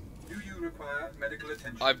next. Do you require medical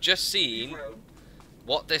attention? I've just seen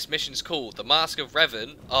what this mission's called. The Mask of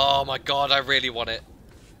Revan. Oh my god, I really want it.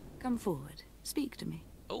 Come forward. Speak to me.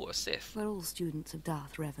 Oh, a Sith. We're all students of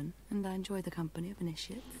Darth Revan, and I enjoy the company of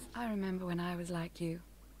initiates. I remember when I was like you.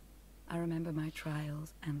 I remember my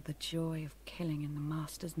trials and the joy of killing in the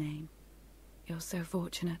Master's name. You're so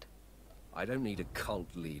fortunate. I don't need a cult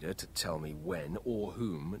leader to tell me when or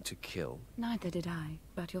whom to kill. Neither did I,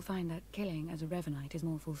 but you'll find that killing as a Revanite is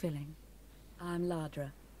more fulfilling. I'm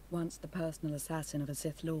Ladra, once the personal assassin of a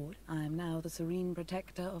Sith Lord. I am now the serene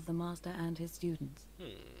protector of the Master and his students.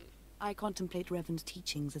 I contemplate Revan's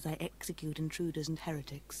teachings as I execute intruders and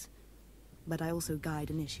heretics. But I also guide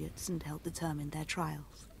initiates and help determine their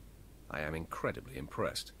trials. I am incredibly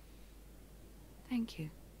impressed. Thank you.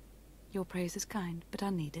 Your praise is kind, but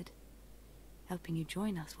unneeded. Helping you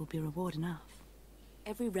join us will be reward enough.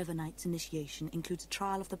 Every Revanite's initiation includes a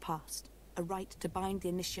trial of the past, a rite to bind the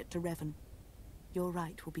initiate to Revan. Your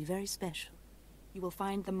rite will be very special. You will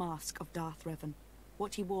find the mask of Darth Revan,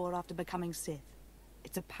 what he wore after becoming Sith.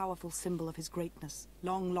 It's a powerful symbol of his greatness,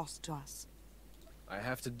 long lost to us. I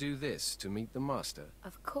have to do this to meet the Master.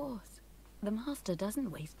 Of course. The Master doesn't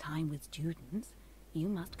waste time with students. You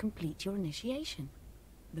must complete your initiation.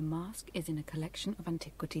 The mask is in a collection of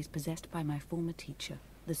antiquities possessed by my former teacher,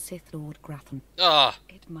 the Sith Lord Grathan. Ah!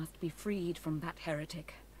 It must be freed from that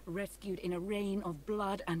heretic, rescued in a rain of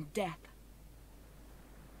blood and death.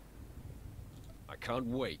 I can't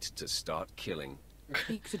wait to start killing.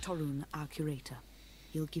 Speak to Torun, our curator.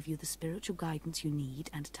 He'll give you the spiritual guidance you need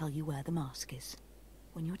and tell you where the mask is.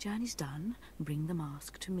 When your journey's done, bring the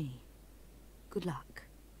mask to me. Good luck.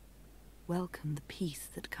 Welcome the peace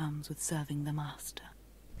that comes with serving the Master.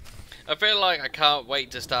 I feel like I can't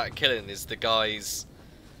wait to start killing is the guy's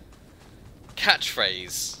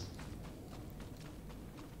catchphrase.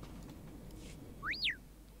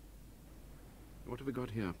 What have we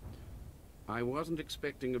got here? I wasn't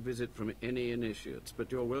expecting a visit from any initiates,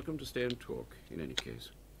 but you're welcome to stay and talk, in any case.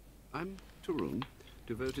 I'm Torun,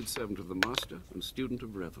 devoted servant of the Master and student of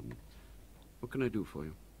Revan. What can I do for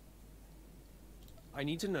you? I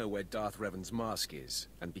need to know where Darth Revan's mask is,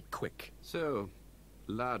 and be quick. So,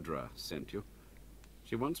 Ladra sent you.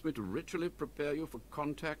 She wants me to ritually prepare you for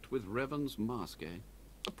contact with Revan's mask, eh?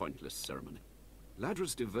 A pointless ceremony.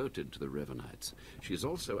 Ladra's devoted to the Revanites. She's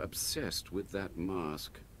also obsessed with that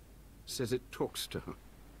mask. Says it talks to her.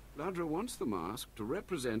 Ladra wants the mask to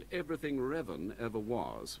represent everything Revan ever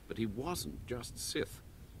was, but he wasn't just Sith.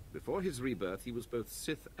 Before his rebirth, he was both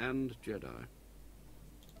Sith and Jedi.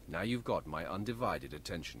 Now you've got my undivided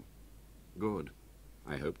attention. Good.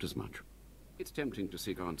 I hoped as much. It's tempting to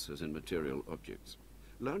seek answers in material objects.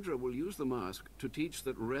 Ladra will use the mask to teach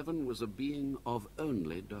that Revan was a being of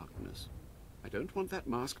only darkness. I don't want that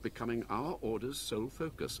mask becoming our Order's sole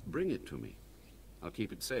focus. Bring it to me. I'll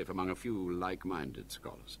keep it safe among a few like-minded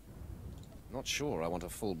scholars. Not sure I want a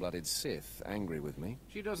full-blooded Sith angry with me.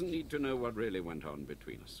 She doesn't need to know what really went on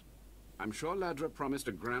between us. I'm sure Ladra promised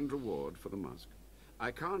a grand reward for the mask.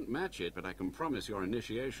 I can't match it, but I can promise your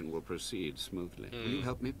initiation will proceed smoothly. Will you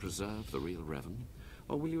help me preserve the real Revan?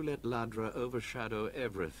 Or will you let Ladra overshadow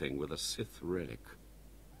everything with a Sith relic?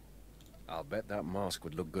 I'll bet that mask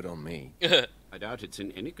would look good on me. I doubt it's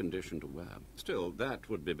in any condition to wear. Still, that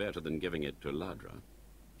would be better than giving it to Ladra.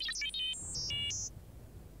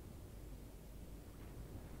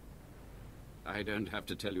 I don't have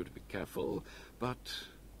to tell you to be careful, but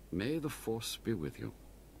may the Force be with you.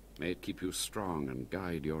 May it keep you strong and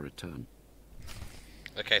guide your return.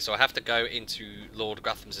 Okay, so I have to go into Lord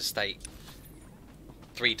Gratham's estate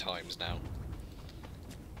 3 times now.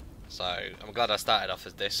 So I'm glad I started off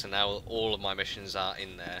as this, and now all of my missions are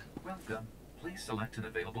in there. Welcome. Please select an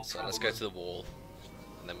available So let's go to the wall,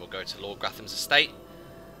 and then we'll go to Lord Gratham's estate,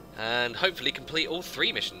 and hopefully complete all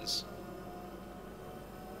 3 missions.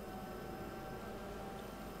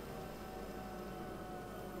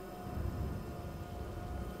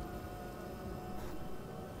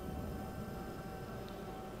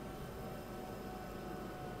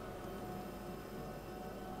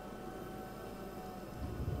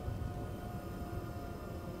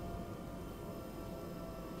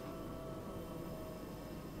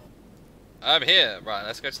 I'm here. Right,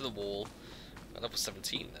 let's go to the wall. Level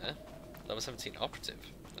 17 there. Level 17 operative.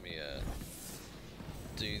 Let me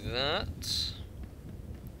do that.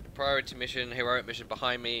 Priority mission, heroic mission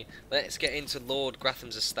behind me. Let's get into Lord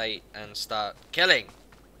Gratham's estate and start killing.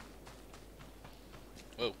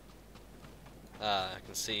 Whoa. I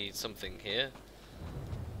can see something here.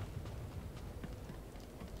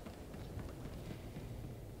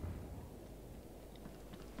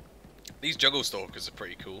 These Juggle Stalkers are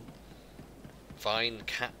pretty cool. Fine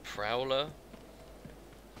Cat Prowler.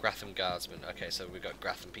 Gratham Guardsman. Okay, so we've got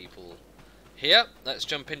Gratham people here. Let's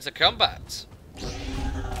jump into combat.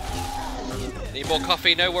 Need more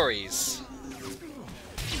coffee? No worries.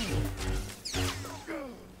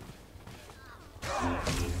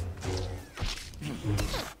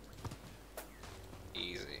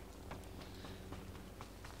 Easy.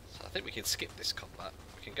 So I think we can skip this combat.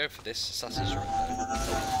 We can go for this Assassin's Row though.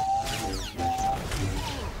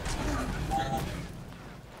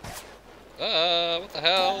 What the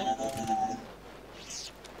hell?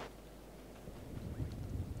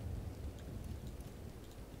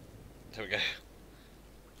 There we go.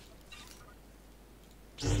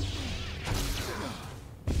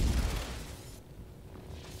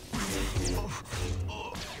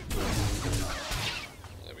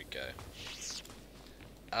 There we go.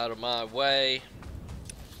 Out of my way.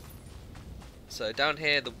 So down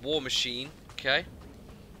here, the war machine. Okay.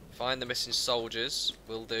 Find the missing soldiers.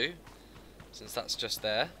 Will do. Since that's just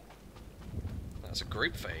there. That's a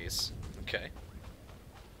group phase. Okay.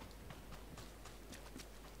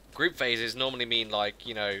 Group phases normally mean, like,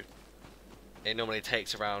 you know, it normally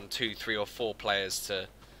takes around 2, 3 or 4 players to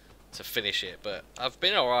finish it, but I've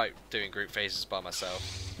been alright doing group phases by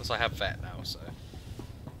myself. Plus I have vet now, so.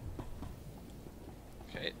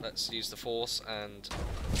 Okay, let's use the force and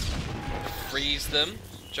freeze them.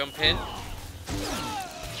 Jump in.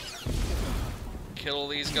 Kill all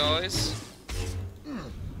these guys.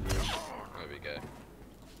 There we go.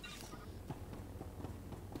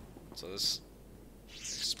 So this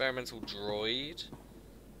experimental droid.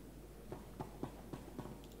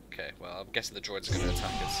 Okay, well, I'm guessing the droids are going to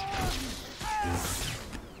attack us.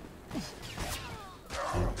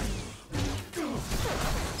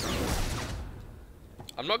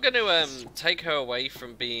 I'm not going to take her away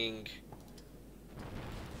from being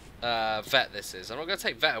vet. This is. I'm not going to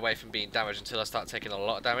take vet away from being damaged until I start taking a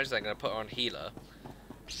lot of damage. Then I'm going to put her on healer,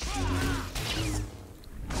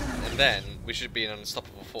 and then we should be an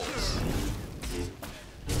unstoppable force. Do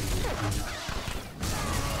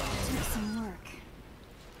some work.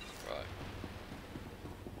 Right.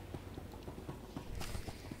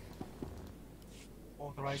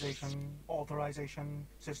 Authorization.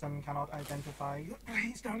 System cannot identify.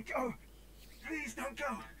 Please don't go. Please don't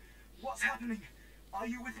go. What's happening? Are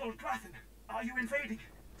you with Lord Grathan? Are you invading?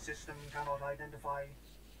 System cannot identify.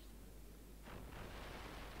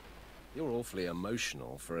 You're awfully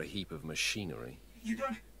emotional for a heap of machinery. You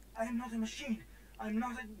don't. I am not a machine. I'm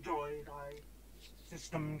not a droid.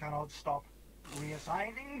 System cannot stop.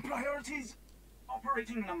 Reassigning priorities.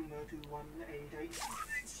 Operating number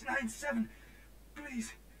 2188697.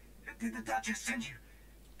 Please. Did the Duchess send you?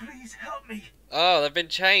 Please help me. Oh, they've been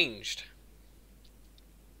changed.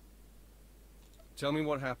 Tell me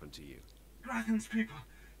what happened to you. Grathan's people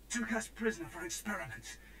took us prisoner for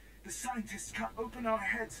experiments. The scientists cut open our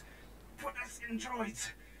heads, put us in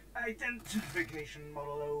droids. Identification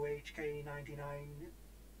model OHK99.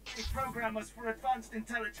 They program us for advanced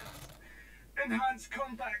intelligence. Enhanced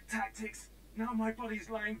combat tactics. Now my body's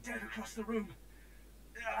lying dead across the room.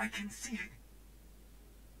 I can see it.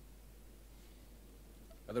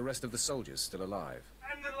 Are the rest of the soldiers still alive?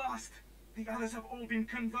 I'm the last. The others have all been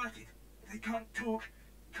converted. They can't talk,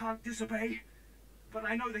 can't disobey. But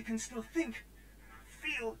I know they can still think,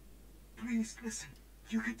 feel. Please listen.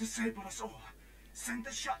 You could disable us all. Send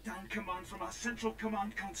the shutdown command from our central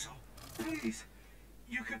command console. Please.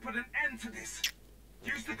 You could put an end to this.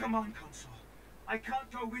 Use the command console. I can't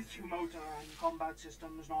go with you, motor and combat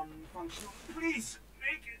systems non-functional. Please,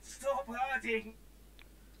 make it stop hurting.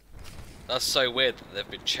 That's so weird that they've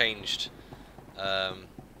been changed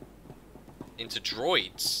into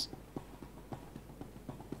droids.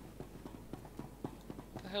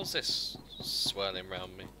 What the hell's this swirling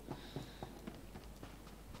around me?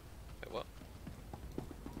 Wait, what?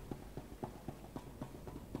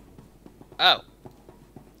 Oh!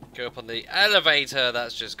 Go up on the elevator,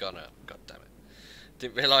 that's just gone up. God damn it.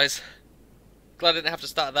 Didn't realise. Glad I didn't have to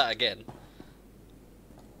start that again.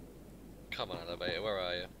 Come on, elevator, where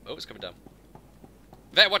are you? Oh, it's coming down.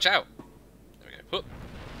 There, watch out! There we go. Whoop.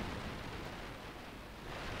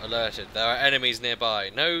 Alerted, there are enemies nearby.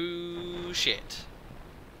 No shit.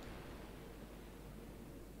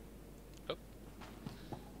 Oh,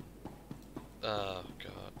 oh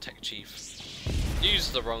god, Tech Chief.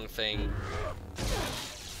 Used the wrong thing.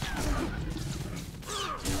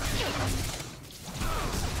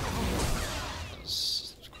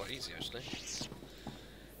 That's quite easy, actually.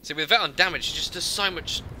 See, with Vet on damage, it just does so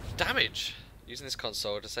much damage. Using this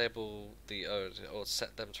console, disable the or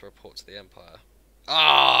set them to report to the Empire.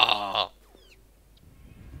 Ah!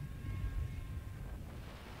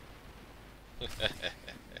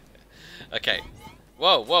 Okay.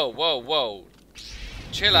 Whoa, whoa, whoa, whoa.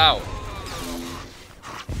 Chill out.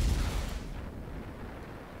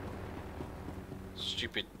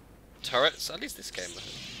 Stupid turrets. At least this game.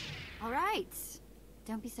 All right.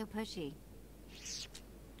 Don't be so pushy.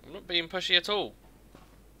 I'm not being pushy at all.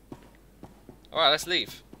 Alright, let's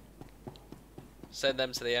leave. Send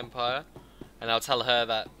them to the Empire. And I'll tell her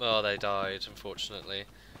that, oh, they died, unfortunately.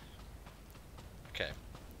 Okay.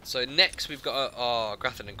 So next we've got a,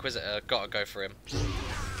 Grathan Inquisitor. Gotta go for him.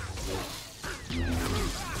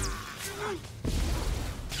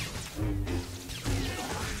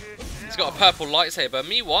 He's got a purple lightsaber.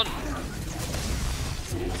 Me one.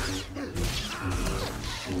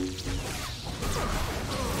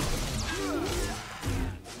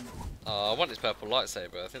 Oh, I want his purple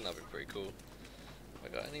lightsaber. I think that'd be pretty cool.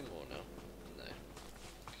 Have I got any more now? No. Okay.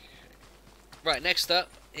 Right, next up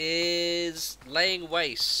is laying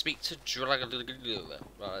waste. Speak to Dragon.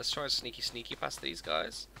 Right, let's try and sneaky past these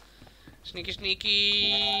guys.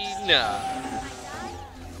 Sneaky. Nah.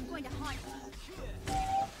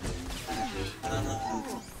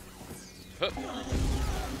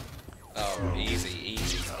 Oh, easy.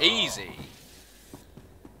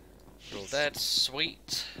 You're all dead.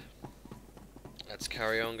 Sweet. Let's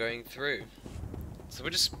carry on going through. So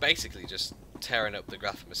we're just basically just tearing up the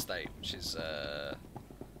Grathan estate, which is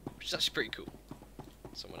actually pretty cool.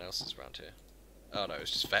 Someone else is around here. Oh no,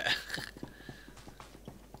 it's just fair.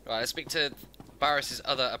 Right, let's speak to Barris's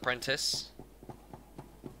other apprentice.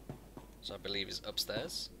 So I believe is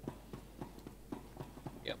upstairs.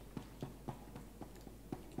 Yep.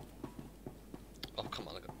 Oh, come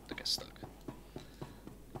on, I get stuck.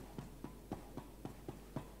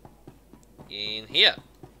 In here.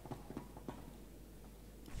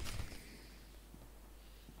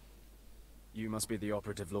 You must be the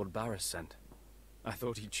operative Lord Barris sent. I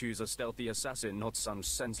thought he'd choose a stealthy assassin, not some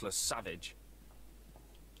senseless savage.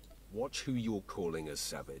 Watch who you're calling a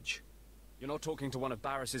savage. You're not talking to one of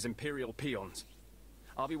Barris's Imperial peons.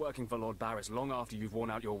 I'll be working for Lord Barris long after you've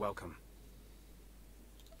worn out your welcome.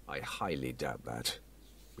 I highly doubt that.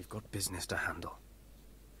 We've got business to handle.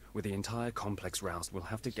 With the entire complex roused, we'll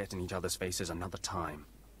have to get in each other's faces another time.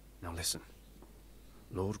 Now listen.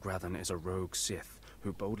 Lord Grathan is a rogue Sith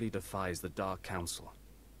who boldly defies the Dark Council.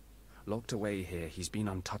 Locked away here, he's been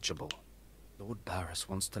untouchable. Lord Barris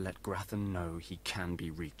wants to let Grathan know he can be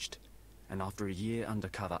reached. And after a year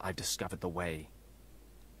undercover, I've discovered the way.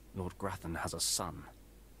 Lord Grathan has a son.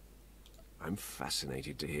 I'm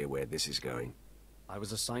fascinated to hear where this is going. I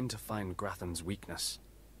was assigned to find Grathan's weakness.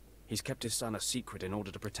 He's kept his son a secret in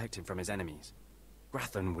order to protect him from his enemies.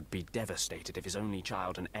 Grathan would be devastated if his only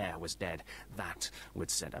child and heir was dead. That would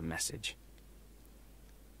send a message.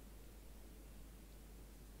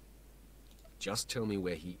 Just tell me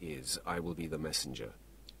where he is. I will be the messenger.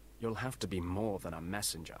 You'll have to be more than a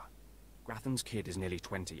messenger. Grathan's kid is nearly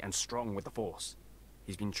 20 and strong with the Force.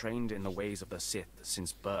 He's been trained in the ways of the Sith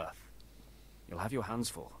since birth. You'll have your hands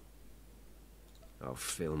full. I'll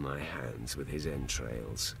fill my hands with his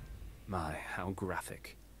entrails. My, how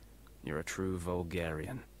graphic. You're a true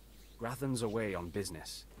Vulgarian. Grathan's away on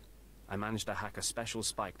business. I managed to hack a special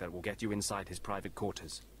spike that will get you inside his private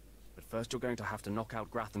quarters. But first you're going to have to knock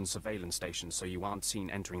out Grathan's surveillance station so you aren't seen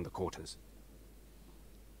entering the quarters.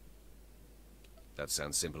 That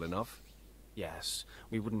sounds simple enough. Yes,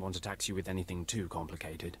 we wouldn't want to tax you with anything too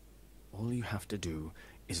complicated. All you have to do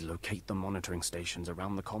is locate the monitoring stations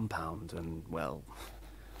around the compound and, well,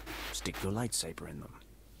 stick your lightsaber in them.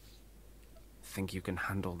 Think you can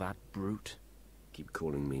handle that, brute? Keep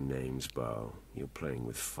calling me names, Bo. You're playing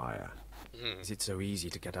with fire. Is it so easy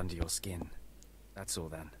to get under your skin? That's all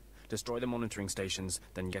then. Destroy the monitoring stations,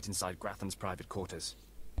 then get inside Grathan's private quarters.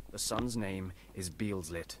 The son's name is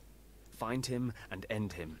Beelslit. Find him and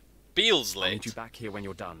end him. Beelslit? I'll meet you back here when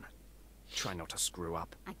you're done. Try not to screw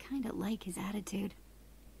up. I kinda like his attitude.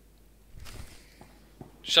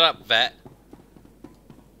 Shut up, vet.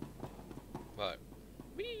 Right.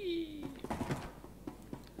 Whee!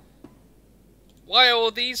 Why are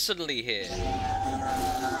all these suddenly here?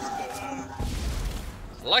 I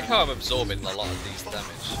like how I'm absorbing a lot of these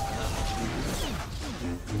damage.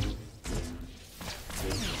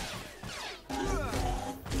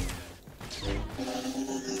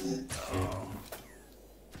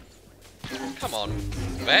 Come on,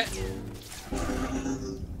 vet.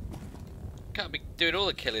 Can't be doing all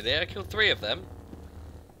the killing here. I killed 3 of them.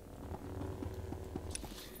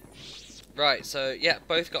 Right, so yeah,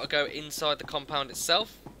 both got to go inside the compound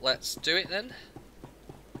itself. Let's do it then.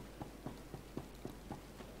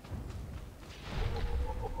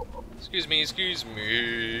 Excuse me, excuse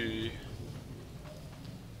me.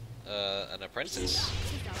 An apprentice.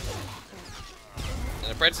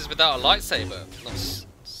 An apprentice without a lightsaber. Not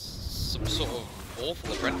some sort of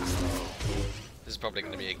awful apprentice. This is probably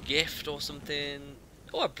going to be a gift or something.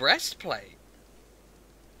 Oh, a breastplate.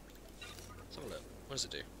 Let's have a look. What does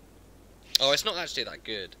it do? Oh, it's not actually that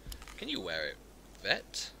good. Can you wear it,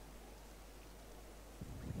 vet?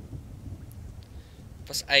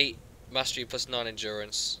 +8 mastery, +9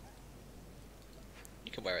 endurance.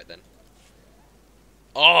 You can wear it then.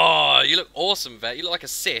 Oh, you look awesome, vet. You look like a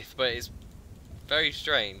Sith, but it's very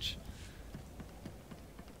strange.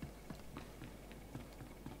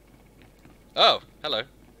 Oh, hello.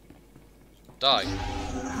 Die.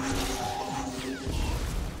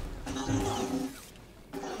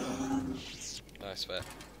 Nice, vet.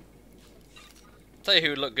 Tell you who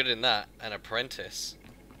would look good in that, an apprentice.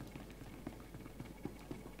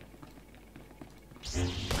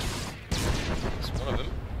 That's one of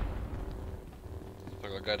them. I've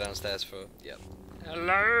got to go downstairs for... Yep.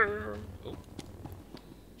 Hello! Oh.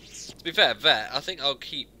 To be fair, vet, I think I'll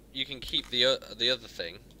keep... You can keep the other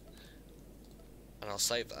thing. And I'll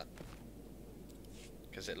save that.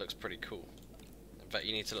 Because it looks pretty cool. In fact,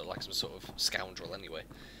 you need to look like some sort of scoundrel anyway.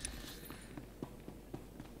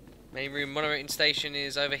 Main room monitoring station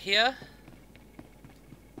is over here.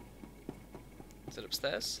 Is it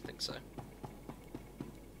upstairs? I think so.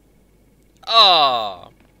 Ah!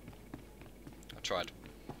 Oh! I tried.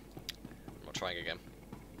 I'm not trying again.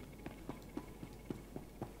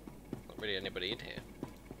 Not really anybody in here.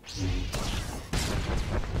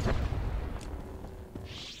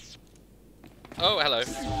 Oh, hello.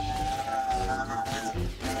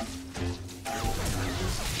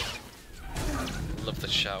 Love the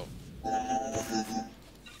shout.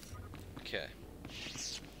 Okay.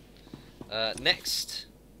 Next,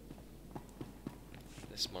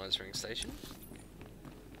 this monitoring station.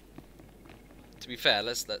 To be fair,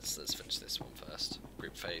 let's finish this one first.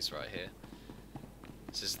 Group phase right here.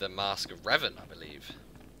 This is the Mask of Revan, I believe.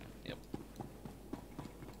 Yep.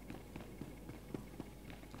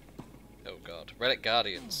 Oh god. Relic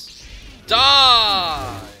Guardians.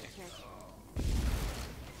 Die!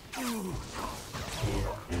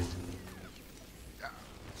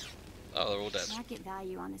 Oh, they're all dead. Market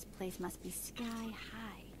value on this place must be sky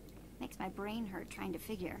high. Makes my brain hurt trying to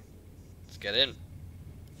figure. Let's get in.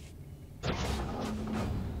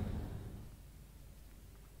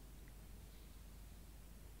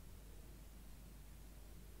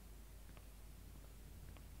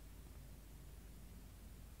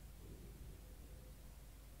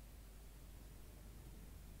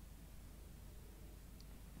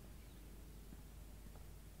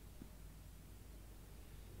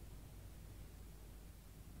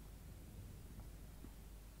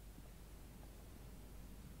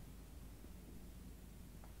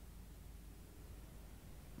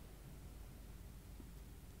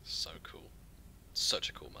 So cool. Such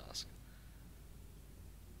a cool mask.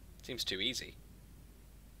 Seems too easy.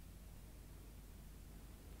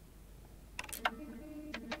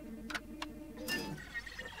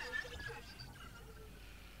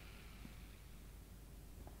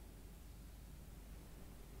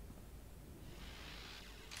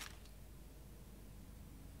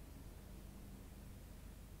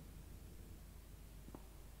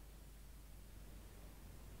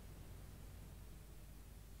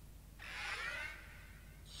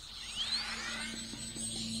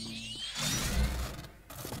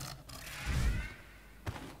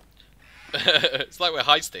 It's like we're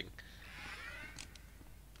heisting.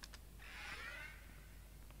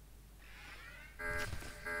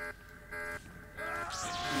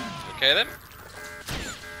 Okay then.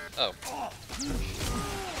 Oh.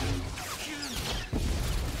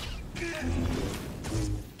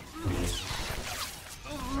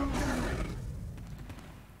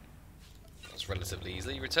 That's relatively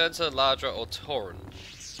easy. Return to Ladra or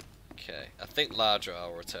Torrent. Okay, I think Ladra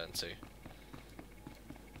I'll return to.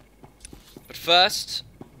 But first,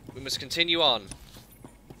 we must continue on.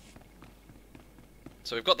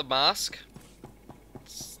 So we've got the mask.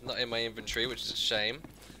 It's not in my inventory, which is a shame.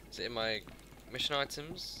 Is it in my mission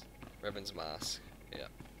items? Revan's mask. Yeah.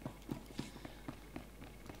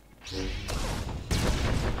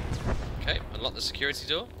 Okay, unlock the security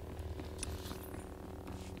door.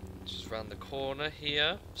 Just round the corner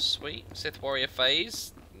here. Sweet. Sith Warrior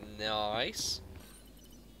phase. Nice.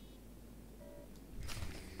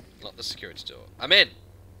 Lock the security door. I'm in!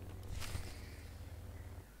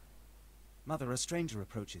 Mother, a stranger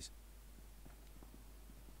approaches.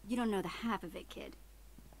 You don't know the half of it, kid.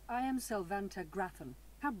 I am SWTOR Grathan.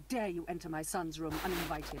 How dare you enter my son's room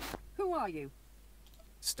uninvited? Who are you?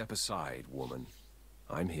 Step aside, woman.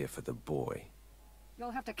 I'm here for the boy.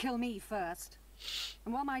 You'll have to kill me first.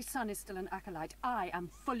 And while my son is still an acolyte, I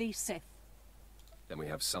am fully Sith. Then we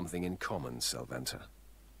have something in common, SWTOR.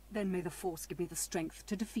 Then may the Force give me the strength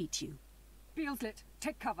to defeat you. Beelslit,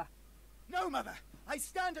 take cover. No, Mother! I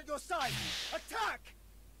stand at your side! Attack!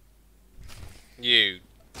 You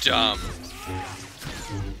dumb.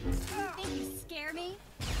 Think you scare me?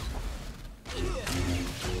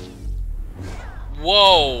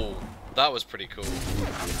 Whoa! That was pretty cool.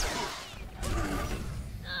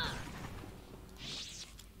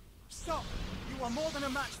 Stop! You are more than a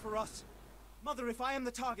match for us. Mother, if I am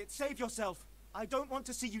the target, save yourself. I don't want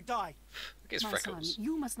to see you die. My son,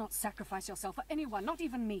 you must not sacrifice yourself for anyone, not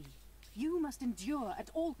even me. You must endure at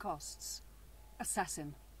all costs.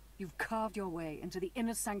 Assassin, you've carved your way into the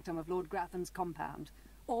inner sanctum of Lord Grathan's compound,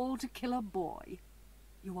 all to kill a boy.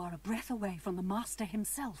 You are a breath away from the Master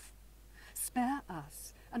himself. Spare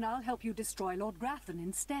us, and I'll help you destroy Lord Grathan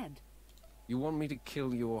instead. You want me to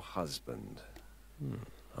kill your husband?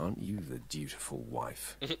 Aren't you the dutiful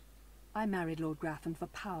wife? I married Lord Grathan for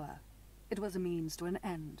power. It was a means to an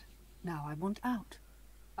end. Now I want out.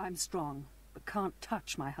 I'm strong, but can't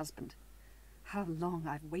touch my husband. How long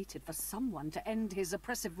I've waited for someone to end his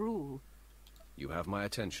oppressive rule. You have my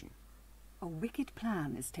attention. A wicked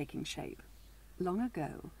plan is taking shape. Long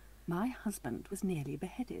ago, my husband was nearly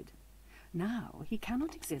beheaded. Now he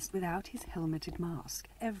cannot exist without his helmeted mask.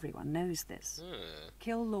 Everyone knows this.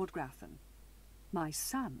 Kill Lord Grathan. My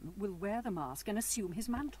son will wear the mask and assume his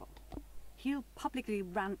mantle. He'll publicly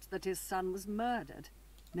rant that his son was murdered.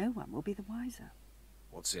 No one will be the wiser.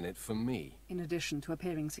 What's in it for me? In addition to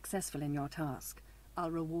appearing successful in your task,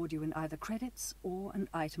 I'll reward you in either credits or an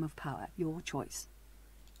item of power. Your choice.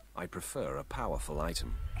 I prefer a powerful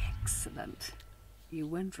item. Excellent. You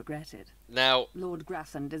won't regret it. Now, Lord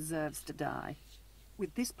Grafton deserves to die.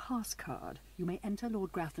 With this pass card, you may enter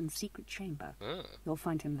Lord Grafton's secret chamber. You'll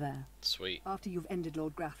find him there. Sweet. After you've ended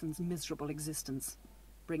Lord Grafton's miserable existence,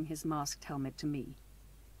 bring his masked helmet to me.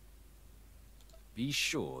 Be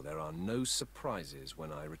sure there are no surprises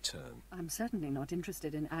when I return. I'm certainly not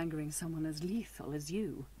interested in angering someone as lethal as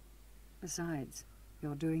you. Besides,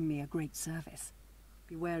 you're doing me a great service.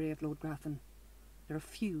 Be wary of Lord Grafton. There are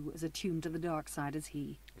few as attuned to the dark side as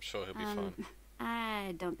he. I'm sure he'll be fine.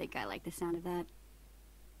 I don't think I like the sound of that.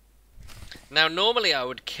 Now, normally I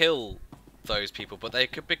would kill those people, but they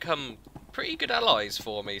could become pretty good allies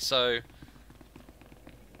for me, so...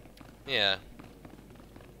 yeah.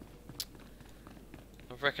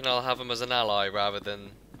 I reckon I'll have them as an ally rather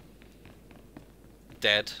than...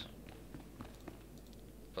 dead.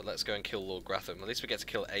 But let's go and kill Lord Grafton. At least we get to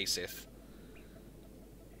kill a Sith.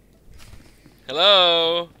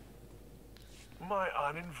 Hello? My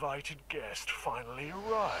uninvited guest finally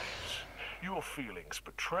arrives. Your feelings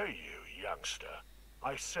betray you, youngster.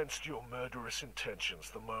 I sensed your murderous intentions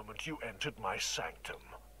the moment you entered my sanctum.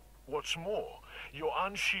 What's more, your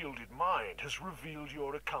unshielded mind has revealed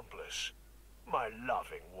your accomplice, my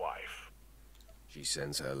loving wife. She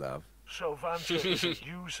sends her love. Sylvanta is a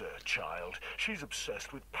user, child. She's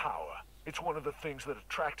obsessed with power. It's one of the things that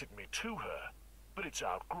attracted me to her, but it's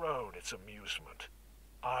outgrown its amusement.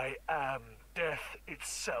 I am death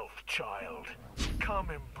itself, child. Come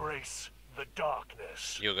embrace the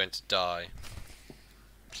darkness. You're going to die.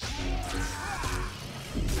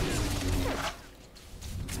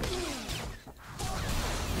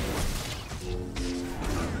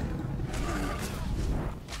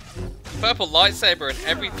 Purple lightsaber and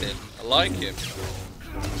everything. I like him.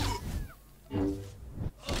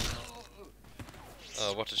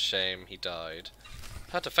 Oh, what a shame he died.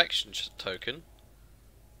 Pet affection token.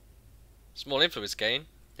 Small influence gain.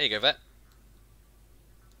 Here you go, Vet.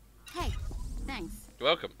 Hey, thanks. You're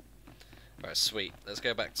welcome. Right, sweet. Let's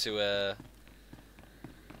go back to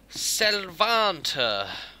SWTOR.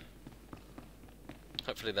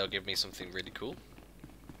 Hopefully they'll give me something really cool.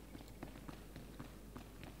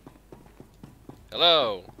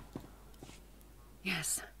 Hello.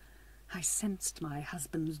 Yes, I sensed my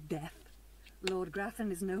husband's death. Lord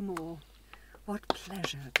Grafton is no more. What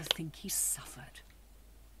pleasure to think he suffered.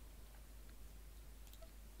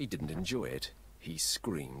 He didn't enjoy it. He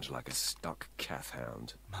screamed like a stuck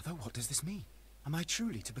calf-hound. Mother, what does this mean? Am I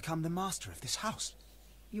truly to become the master of this house?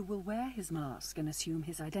 You will wear his mask and assume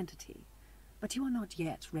his identity. But you are not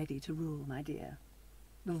yet ready to rule, my dear.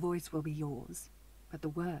 The voice will be yours, but the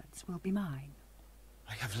words will be mine.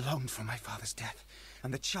 I have longed for my father's death,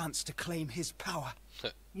 and the chance to claim his power.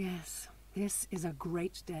 Yes, this is a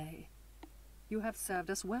great day. You have served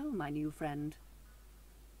us well, my new friend.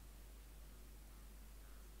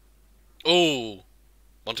 Ooh.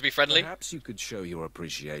 Want to be friendly? Perhaps you could show your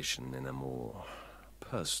appreciation in a more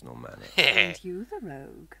personal manner. And you the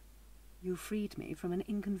rogue. You freed me from an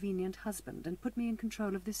inconvenient husband and put me in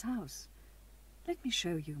control of this house. Let me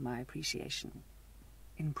show you my appreciation.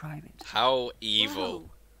 In private. How evil.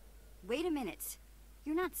 Whoa. Wait a minute.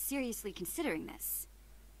 You're not seriously considering this.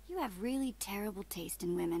 You have really terrible taste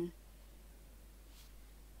in women.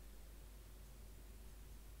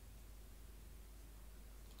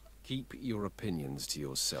 Keep your opinions to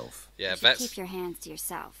yourself. Yeah, you should keep your hands to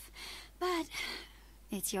yourself. But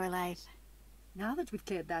it's your life. Now that we've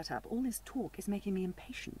cleared that up, all this talk is making me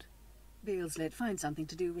impatient. Beelsled, find something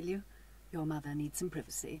to do, will you? Your mother needs some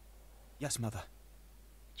privacy. Yes, Mother.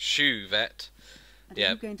 Shoo, Vet. And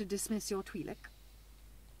are you going to dismiss your Twi'lek?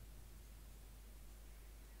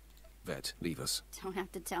 Vet, leave us. Don't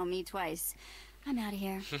have to tell me twice. I'm out of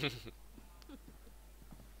here.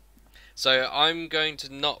 So I'm going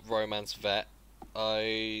to not romance Vet.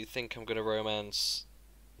 I think I'm going to romance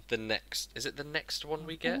the next. Is it the next one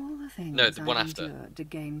we get? All the things No, the one I've after. endured to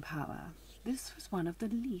gain power, this was one of the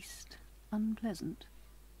least unpleasant.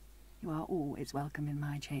 You are always welcome in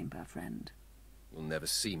my chamber, friend. You'll never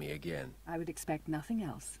see me again. I would expect nothing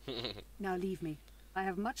else. Now leave me. I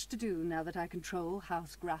have much to do now that I control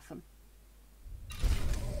House Grafton.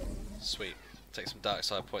 Sweet. Take some dark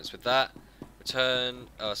side points with that. Return.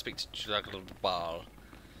 Speak to Juggle Ball.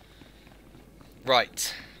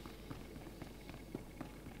 Right.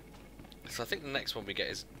 So I think the next one we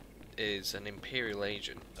get is an Imperial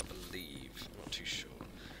agent, I believe. I'm not too sure.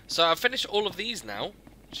 So I've finished all of these now,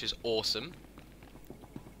 which is awesome.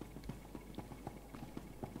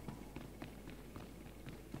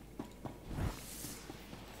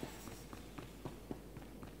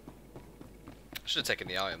 Should have taken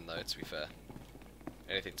the iron though, to be fair.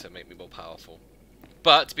 Anything to make me more powerful.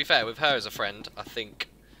 But, to be fair, with her as a friend, I think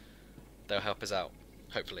they'll help us out.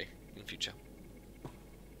 Hopefully, in future.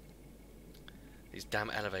 These damn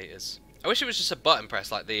elevators. I wish it was just a button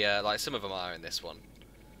press like the like some of them are in this one.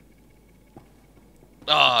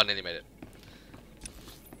 Oh, I nearly made it.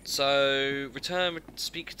 So, return,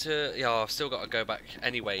 speak to... Yeah, I've still got to go back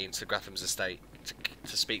anyway into Gratham's estate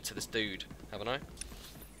to speak to this dude, haven't I?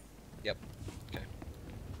 Yep. Okay.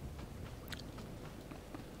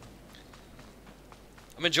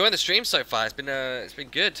 I'm enjoying the stream so far. It's been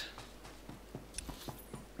good.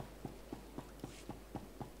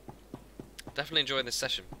 Definitely enjoying this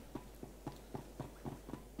session.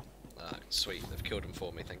 Ah, sweet. They've killed him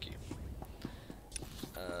for me. Thank you.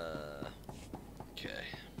 Okay.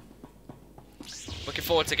 Looking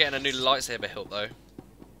forward to getting a new lightsaber hilt though.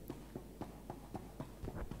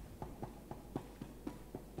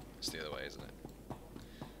 It's the other way, isn't it?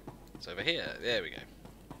 It's over here. There we go.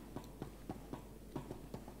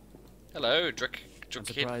 Hello, Druk I'm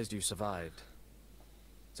Kid. surprised you survived.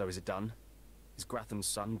 So is it done? Is Gratham's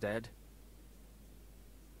son dead?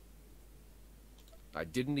 I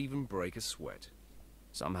didn't even break a sweat.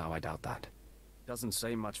 Somehow I doubt that. Doesn't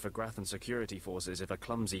say much for Grathan security forces if a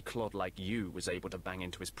clumsy clod like you was able to bang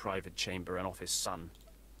into his private chamber and off his son.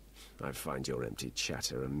 I find your empty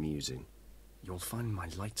chatter amusing. You'll find my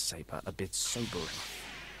lightsaber a bit sobering.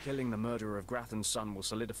 Killing the murderer of Grathan's son will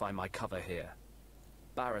solidify my cover here.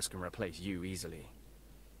 Barris can replace you easily.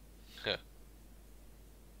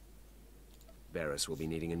 Barris will be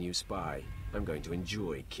needing a new spy. I'm going to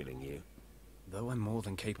enjoy killing you. Though I'm more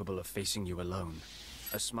than capable of facing you alone,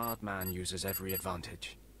 a smart man uses every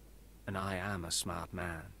advantage. And I am a smart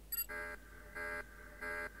man.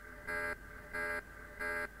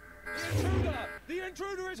 The intruder! The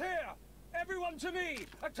intruder is here! Everyone to me!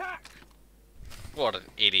 Attack! What an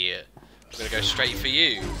idiot. I'm gonna go straight for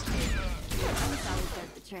you.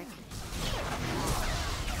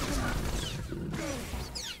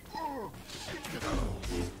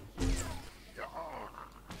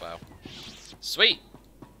 Wow. Sweet!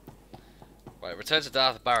 Right, return to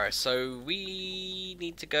Darth Barris. So we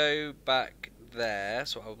need to go back there.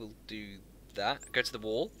 So I will do that. Go to the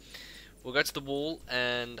wall. We'll go to the wall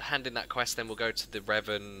and hand in that quest. Then we'll go to the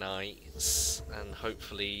Revan Knights and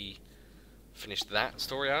hopefully finish that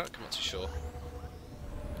story arc. I'm not too sure.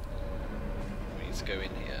 We need to go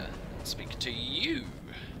in here and speak to you.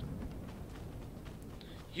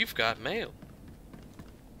 You've got mail.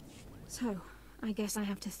 So, I guess I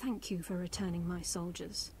have to thank you for returning my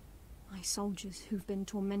soldiers. My soldiers who've been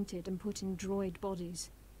tormented and put in droid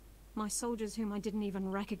bodies. My soldiers whom I didn't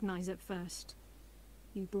even recognize at first.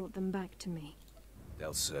 You brought them back to me.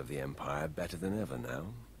 They'll serve the Empire better than ever now.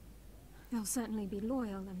 They'll certainly be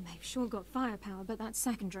loyal, and they've sure got firepower, but that's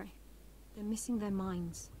secondary. They're missing their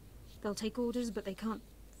minds. They'll take orders, but they can't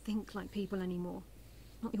think like people anymore.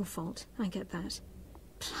 Not your fault, I get that.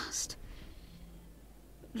 Blast.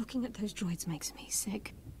 Looking at those droids makes me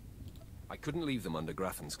sick. I couldn't leave them under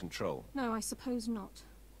Grathan's control. No, I suppose not.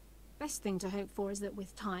 Best thing to hope for is that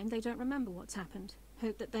with time they don't remember what's happened.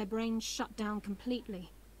 Hope that their brains shut down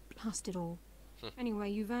completely. Blast it all. Anyway,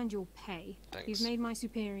 you've earned your pay. Thanks. You've made my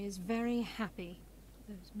superiors very happy.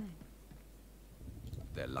 Those men.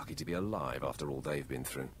 They're lucky to be alive after all they've been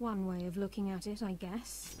through. One way of looking at it, I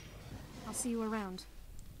guess. I'll see you around.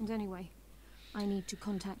 And anyway, I need to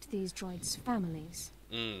contact these droids' families.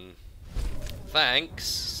 Thanks.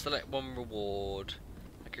 Select one reward.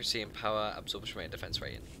 Accuracy and power, absorption rate, and defense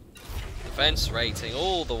rating. Defense rating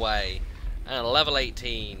all the way. And level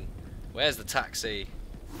 18. Where's the taxi?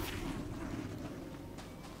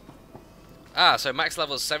 Ah, so max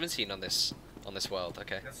level is 17 on this world.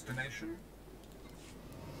 Okay. Destination.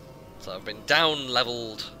 So I've been down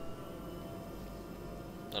leveled.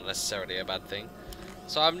 Not necessarily a bad thing.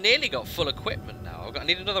 So I've nearly got full equipment now. I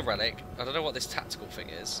need another relic. I don't know what this tactical thing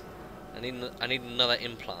is. I need another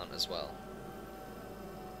implant as well.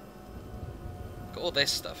 Got all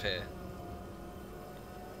this stuff here.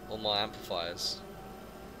 All my amplifiers.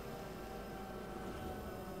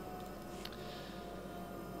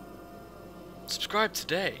 Subscribe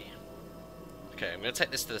today. Okay, I'm gonna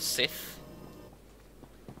take this to the Sith.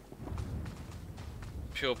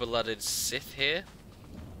 Pure-blooded Sith here.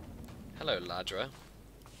 Hello, Ladra.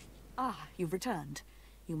 Ah, you've returned.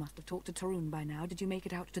 You must have talked to Tarun by now. Did you make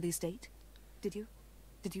it out to the estate? Did you?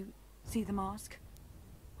 Did you see the mask?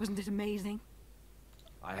 Wasn't it amazing?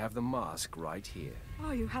 I have the mask right here.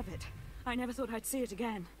 Oh, you have it. I never thought I'd see it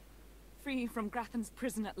again. Free from Grathan's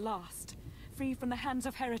prison at last. Free from the hands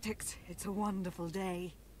of heretics. It's a wonderful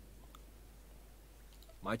day.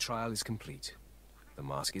 My trial is complete. The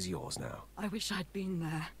mask is yours now. I wish I'd been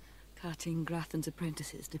there, cutting Grathan's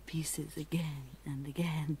apprentices to pieces again and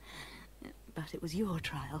again. But it was your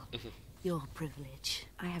trial, your privilege.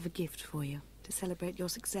 I have a gift for you, to celebrate your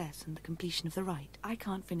success and the completion of the rite. I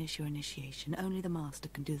can't finish your initiation, only the Master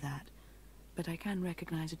can do that. But I can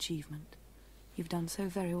recognize achievement. You've done so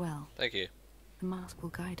very well. Thank you. The mask will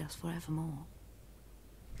guide us forevermore.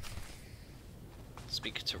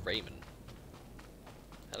 Speak to Raymond.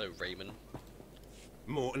 Hello, Raymond.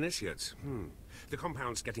 More initiates. The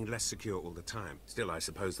compound's getting less secure all the time. Still, I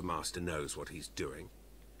suppose the Master knows what he's doing.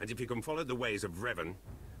 And if you can follow the ways of Revan,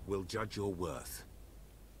 we'll judge your worth.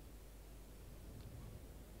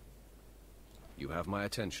 You have my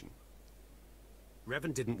attention.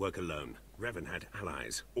 Revan didn't work alone. Revan had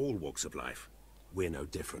allies, all walks of life. We're no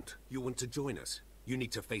different. You want to join us? You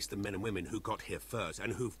need to face the men and women who got here first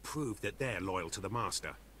and who've proved that they're loyal to the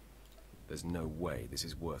Master. There's no way this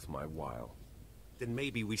is worth my while. Then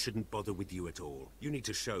maybe we shouldn't bother with you at all. You need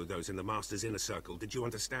to show those in the Master's inner circle that you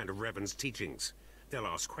understand Revan's teachings. They'll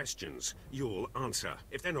ask questions. You'll answer.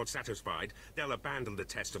 If they're not satisfied, they'll abandon the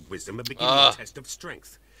test of wisdom and begin the test of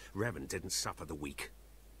strength. Revan didn't suffer the weak.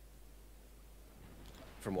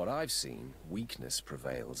 From what I've seen, weakness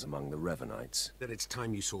prevails among the Revanites. Then it's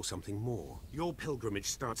time you saw something more. Your pilgrimage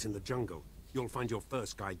starts in the jungle. You'll find your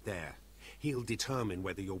first guide there. He'll determine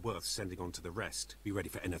whether you're worth sending on to the rest. Be ready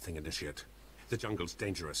for anything, Initiate. The jungle's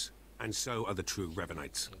dangerous, and so are the true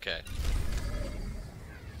Revanites. Okay.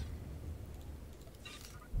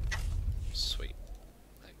 Sweet.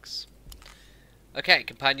 Thanks. Okay,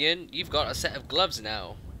 companion, you've got a set of gloves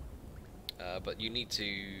now. But you need to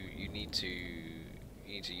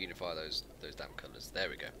unify those damn colours. There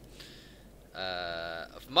we go.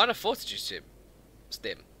 Minor fortitude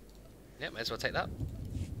stim. Yeah, may as well take that.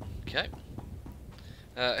 Okay.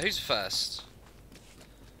 Who's first?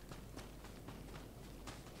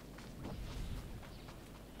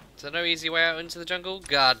 Is there no easy way out into the jungle?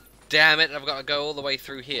 God damn it! I've got to go all the way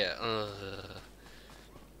through here.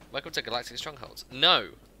 Welcome to Galactic Strongholds. No,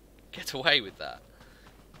 get away with that.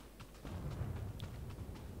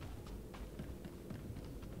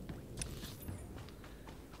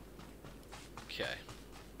 Okay.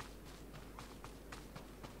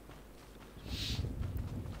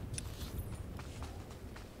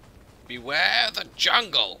 Beware the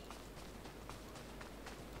jungle!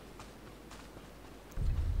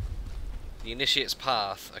 The Initiate's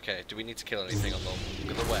Path. Okay, do we need to kill anything on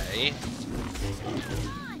the way?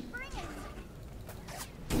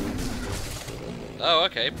 Oh,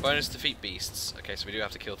 okay. Bonus defeat beasts. Okay, so we do have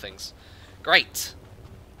to kill things. Great!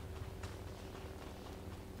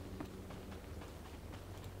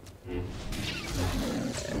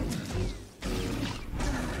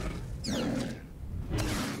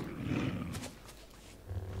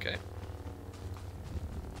 Okay.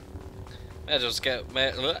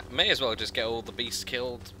 May as well just get all the beasts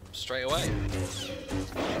killed straight away.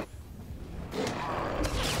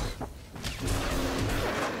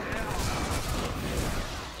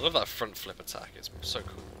 I love that front flip attack, it's so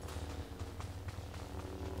cool.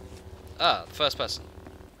 Ah, first person.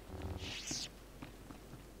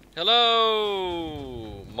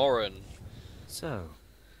 Hello, Morin. So,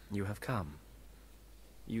 you have come.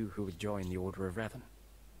 You who would join the Order of Revan.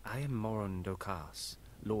 I am Moron Dokas,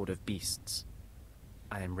 Lord of Beasts.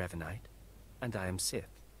 I am Revanite, and I am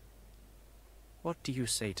Sith. What do you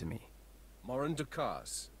say to me? Morin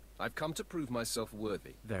Dokas, I've come to prove myself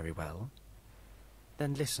worthy. Very well.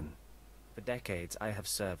 Then listen. For decades I have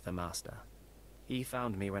served the Master. He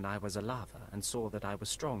found me when I was a lava and saw that I was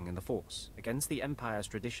strong in the Force. Against the Empire's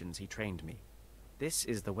traditions he trained me. This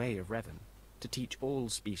is the way of Revan, to teach all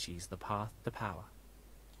species the path to power.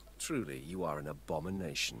 Truly, you are an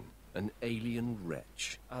abomination, an alien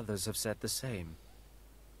wretch. Others have said the same.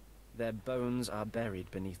 Their bones are buried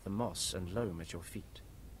beneath the moss and loam at your feet.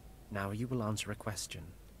 Now you will answer a question.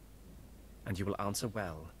 And you will answer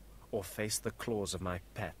well, or face the claws of my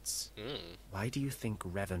pets. Why do you think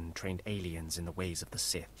Revan trained aliens in the ways of the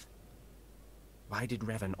Sith? Why did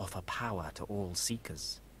Revan offer power to all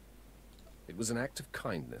Seekers? It was an act of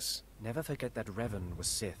kindness. Never forget that Revan was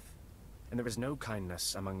Sith, and there is no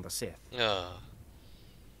kindness among the Sith.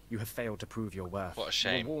 You have failed to prove your worth. What a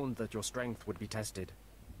shame. You were warned that your strength would be tested.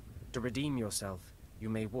 To redeem yourself, you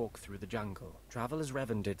may walk through the jungle. Travel as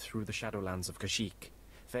Revan did through the Shadowlands of Kashyyyk.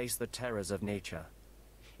 Face the terrors of nature.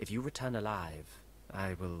 If you return alive,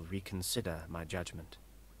 I will reconsider my judgment.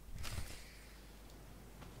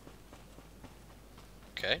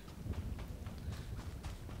 Okay.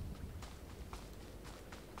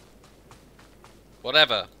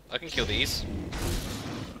 Whatever. I can kill these.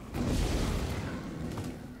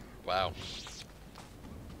 Wow.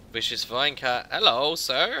 Vicious Vine Cat. Hello,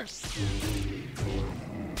 sir.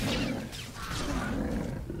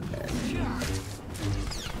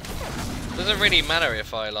 Doesn't really matter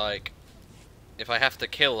if I if I have to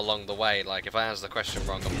kill along the way. Like if I answer the question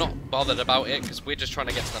wrong, I'm not bothered about it because we're just trying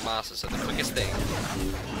to get to the master. So the quickest thing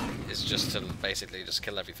is just to basically just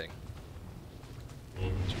kill everything.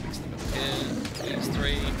 Mix them up here. Here's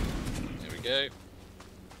 3. There we go.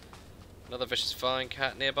 Another Vicious Vine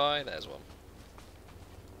Cat nearby. There's one.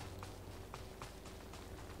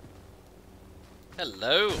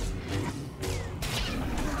 Hello.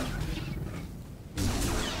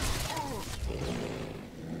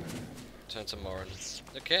 Turn to Morin.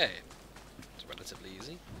 Okay. It's relatively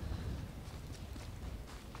easy.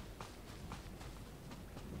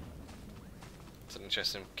 It's an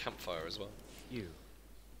interesting campfire as well.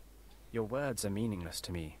 Your words are meaningless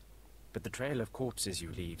to me, but the trail of corpses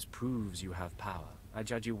you leave proves you have power. I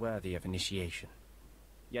judge you worthy of initiation.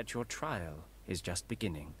 Yet your trial is just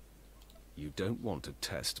beginning. You don't want to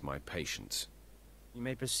test my patience. You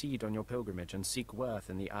may proceed on your pilgrimage and seek worth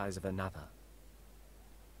in the eyes of another.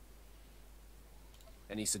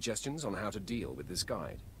 Any suggestions on how to deal with this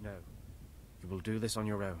guide? No. You will do this on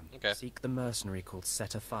your own. Okay. Seek the mercenary called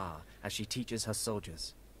SWTOR as she teaches her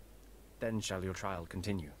soldiers. Then shall your trial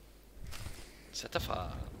continue.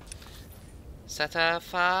 SWTOR.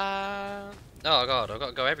 SWTOR. Oh god, I've got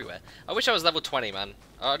to go everywhere. I wish I was level 20, man.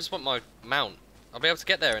 I just want my mount. I'll be able to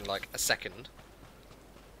get there in like a second.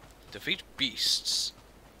 Defeat beasts.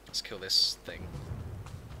 Let's kill this thing.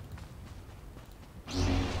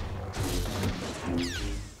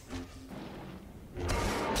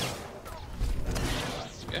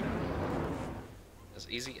 Okay. As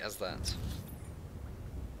easy as that.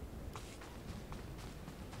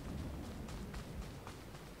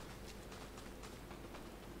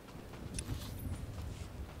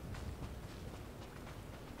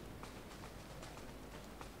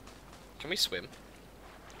 Can we swim?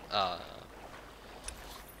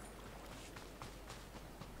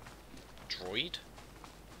 Droid?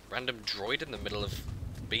 Random droid in the middle of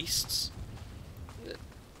beasts?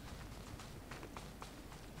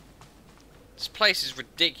 This place is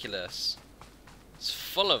ridiculous. It's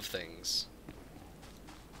full of things.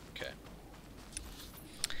 Okay.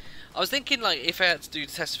 I was thinking, like, if I had to do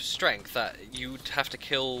tests for strength, that you'd have to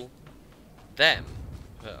kill them.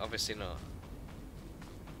 But obviously not.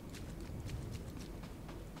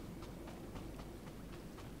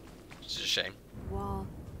 Which is a shame. Well,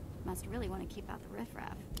 must really want to keep out the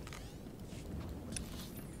riffraff.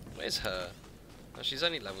 Where's her? Oh, she's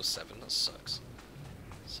only level 7, that sucks.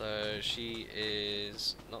 So she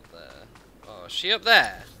is not there. Oh, is she up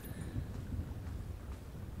there?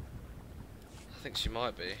 I think she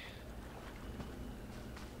might be.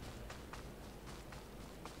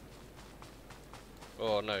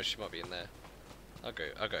 Oh no, she might be in there. I'll go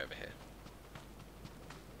over here.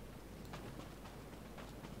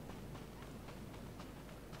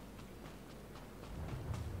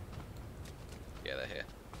 Yeah, they're here.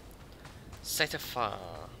 SWTOR.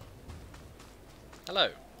 Hello.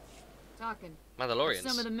 Talking. Mandalorians.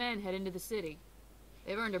 Some of the men head into the city.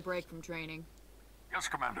 They've earned a break from training. Yes,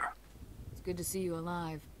 Commander. It's good to see you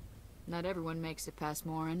alive. Not everyone makes it past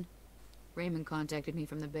Morin. Raymond contacted me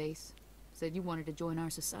from the base. Said you wanted to join our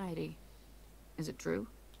society. Is it true?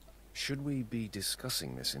 Should we be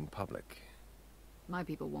discussing this in public? My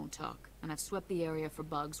people won't talk, and I've swept the area for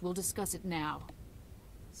bugs. We'll discuss it now.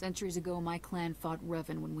 Centuries ago, my clan fought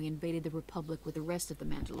Revan when we invaded the Republic with the rest of the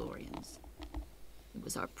Mandalorians. It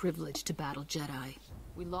was our privilege to battle Jedi.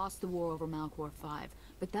 We lost the war over Malchor 5,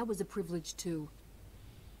 but that was a privilege too.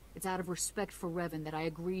 It's out of respect for Revan that I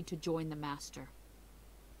agreed to join the Master.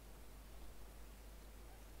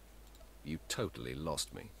 You totally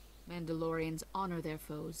lost me. Mandalorians honor their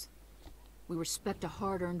foes. We respect a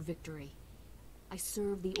hard-earned victory. I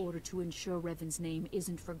serve the Order to ensure Revan's name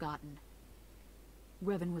isn't forgotten.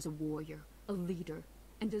 Revan was a warrior, a leader,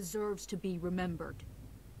 and deserves to be remembered.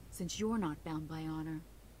 Since you're not bound by honor,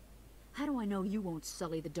 how do I know you won't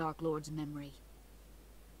sully the Dark Lord's memory?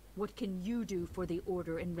 What can you do for the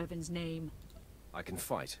Order in Revan's name? I can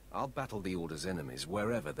fight. I'll battle the Order's enemies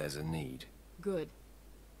wherever there's a need. Good.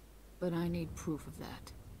 But I need proof of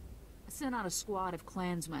that. I sent out a squad of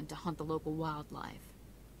clansmen to hunt the local wildlife.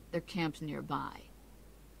 They're camped nearby.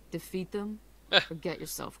 Defeat them, or get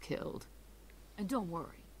yourself killed. And don't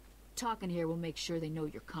worry. Talking here will make sure they know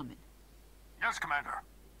you're coming. Yes, Commander.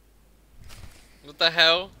 What the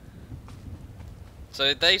hell?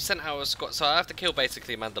 So they sent out a squad. So I have to kill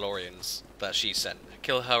basically Mandalorians that she sent.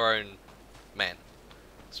 Kill her own men.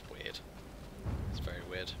 It's weird. It's very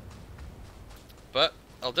weird. But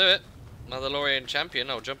I'll do it. Mandalorian champion,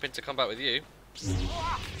 I'll jump into combat with you.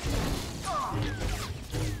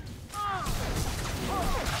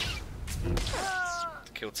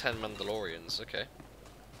 Kill 10 Mandalorians, okay.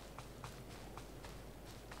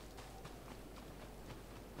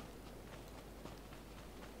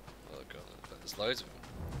 Oh god, there's loads of them.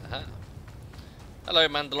 Aha. Hello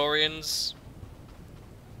Mandalorians.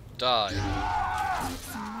 Die.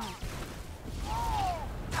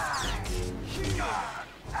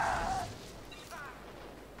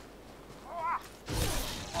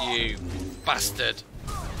 You bastard.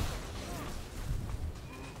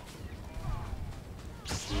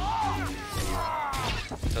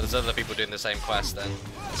 So there's other people doing the same quest then.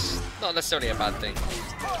 It's not necessarily a bad thing.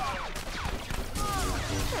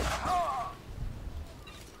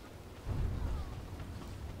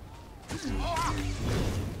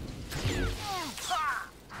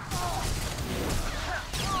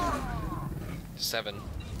 Seven.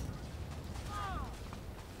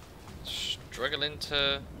 Struggling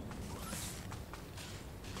to...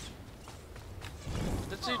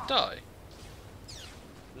 Did the dude die?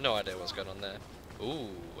 No idea what's going on there. Ooh,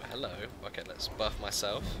 hello. Okay, let's buff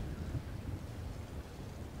myself.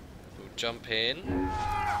 We'll jump in.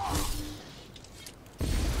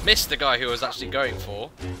 Missed the guy who I was actually going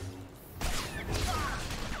for.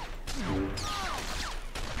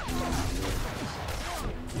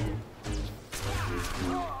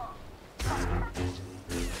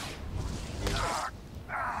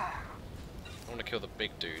 I want to kill the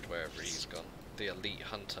big dude wherever he's gone. The elite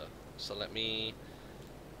hunter. So let me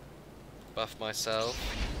buff myself.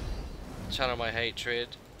 Channel my hatred.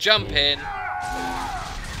 Jump in!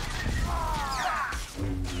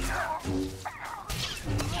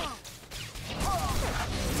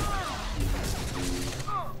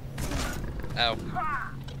 Ow.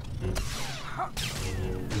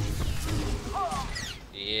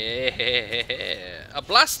 Yeah! A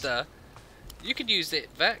blaster? You could use it,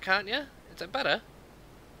 Vet, can't you? Is that better?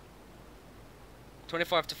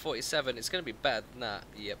 25 to 47. It's going to be better than that.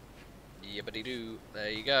 Yep. Yibbity-doo. There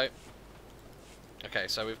you go. Okay,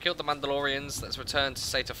 so we've killed the Mandalorians. Let's return to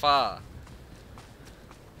SWTOR.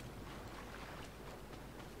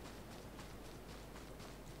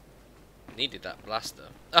 Needed that blaster.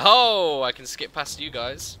 Oh, I can skip past you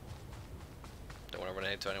guys. Don't want to run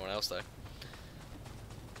into anyone else though.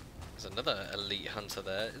 There's another elite hunter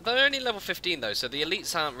there. They're only level 15 though, so the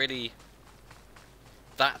elites aren't really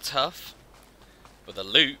that tough. But the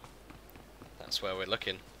loot, that's where we're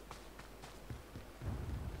looking.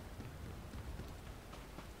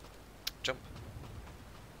 Jump.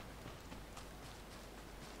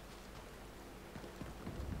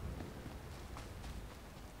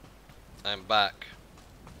 I'm back.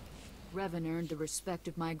 Revan earned the respect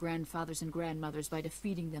of my grandfathers and grandmothers by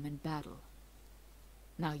defeating them in battle.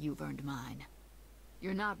 Now you've earned mine.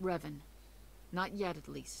 You're not Revan. Not yet, at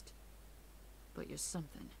least. But you're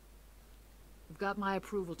something. You've got my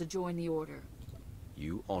approval to join the Order.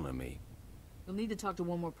 You honor me. You'll need to talk to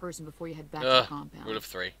one more person before you head back to the compound. Rule of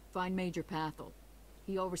 3. Find Major Pathel.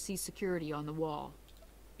 He oversees security on the wall.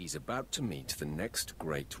 He's about to meet the next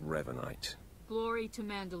great Revanite. Glory to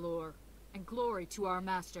Mandalore. And glory to our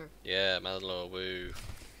master. Yeah, Mandalore, woo.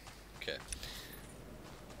 Okay.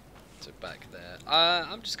 So back there.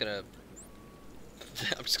 I'm just gonna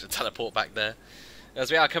teleport back there. As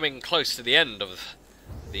we are coming close to the end of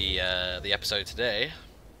the episode today.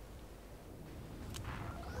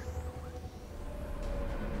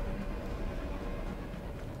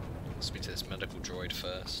 Speak to this medical droid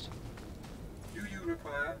first. Do you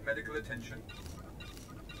require medical attention?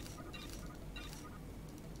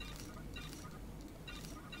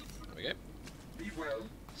 There we go. Be well.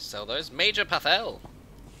 Sell those. Major Pathel.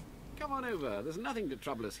 Come on over. There's nothing to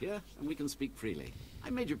trouble us here, and we can speak freely.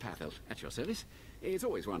 I'm Major Pathel, at your service. It's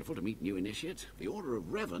always wonderful to meet new initiates. The Order of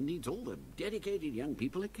Revan needs all the dedicated young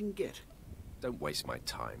people it can get. Don't waste my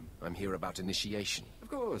time. I'm here about initiation. Of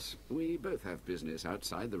course. We both have business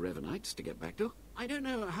outside the Revanites to get back to. I don't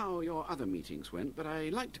know how your other meetings went, but I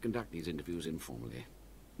like to conduct these interviews informally.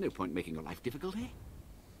 No point making your life difficult, eh?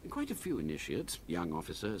 Quite a few initiates, young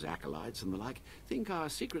officers, acolytes, and the like, think our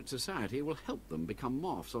secret society will help them become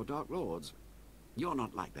Morphs or Dark Lords. You're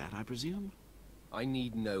not like that, I presume? I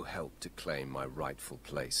need no help to claim my rightful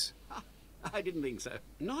place. I didn't think so.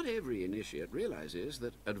 Not every initiate realizes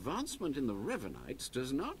that advancement in the Revanites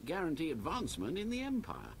does not guarantee advancement in the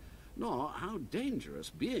Empire, nor how dangerous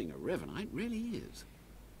being a Revanite really is.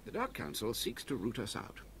 The Dark Council seeks to root us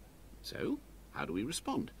out. So, how do we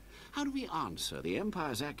respond? How do we answer the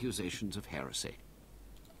Empire's accusations of heresy?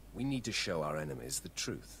 We need to show our enemies the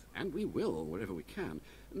truth. And we will, wherever we can.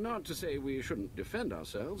 Not to say we shouldn't defend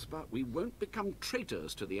ourselves, but we won't become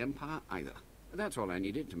traitors to the Empire either. That's all I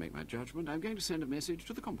needed to make my judgment. I'm going to send a message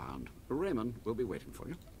to the compound. Raymond will be waiting for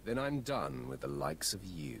you. Then I'm done with the likes of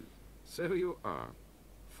you. So you are,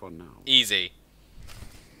 for now. Easy.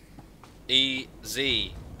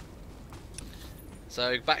 Easy.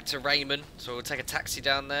 So back to Raymond. So we'll take a taxi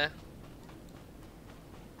down there.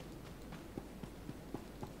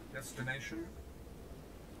 Destination?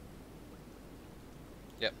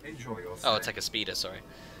 Yep. Enjoy your Oh, I'll stay. take a speeder, sorry.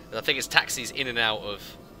 I think it's taxis in and out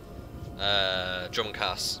of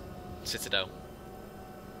Drummondcast Citadel.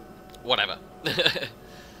 Whatever.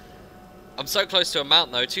 I'm so close to a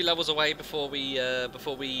mount though, 2 levels away before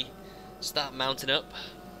we start mounting up.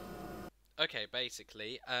 Okay,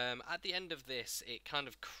 basically, at the end of this, it kind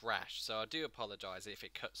of crashed, so I do apologise if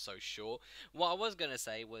it cut so short. What I was going to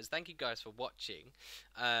say was thank you guys for watching.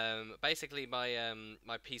 Basically, my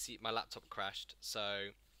my laptop crashed, so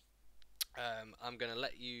I'm going to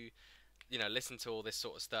let you listen to all this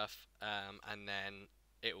sort of stuff, and then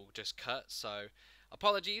it will just cut. So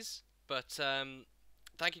apologies, but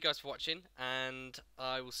thank you guys for watching, and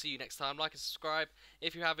I will see you next time. Like and subscribe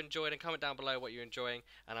if you have enjoyed, and comment down below what you're enjoying,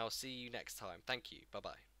 and I will see you next time. Thank you.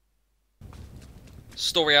 Bye-bye.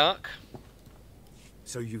 Story arc.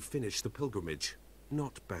 So you finished the pilgrimage.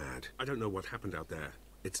 Not bad. I don't know what happened out there.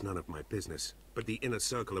 It's none of my business. But the Inner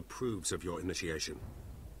Circle approves of your initiation.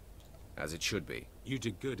 As it should be. You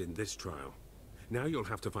did good in this trial. Now you'll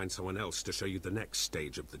have to find someone else to show you the next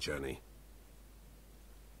stage of the journey.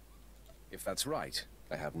 If that's right,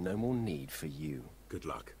 I have no more need for you. Good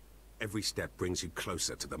luck. Every step brings you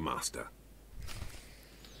closer to the Master.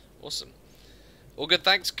 Awesome. All good,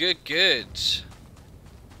 thanks. Good, good.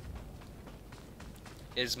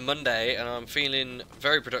 It's Monday, and I'm feeling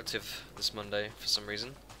very productive this Monday for some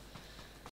reason.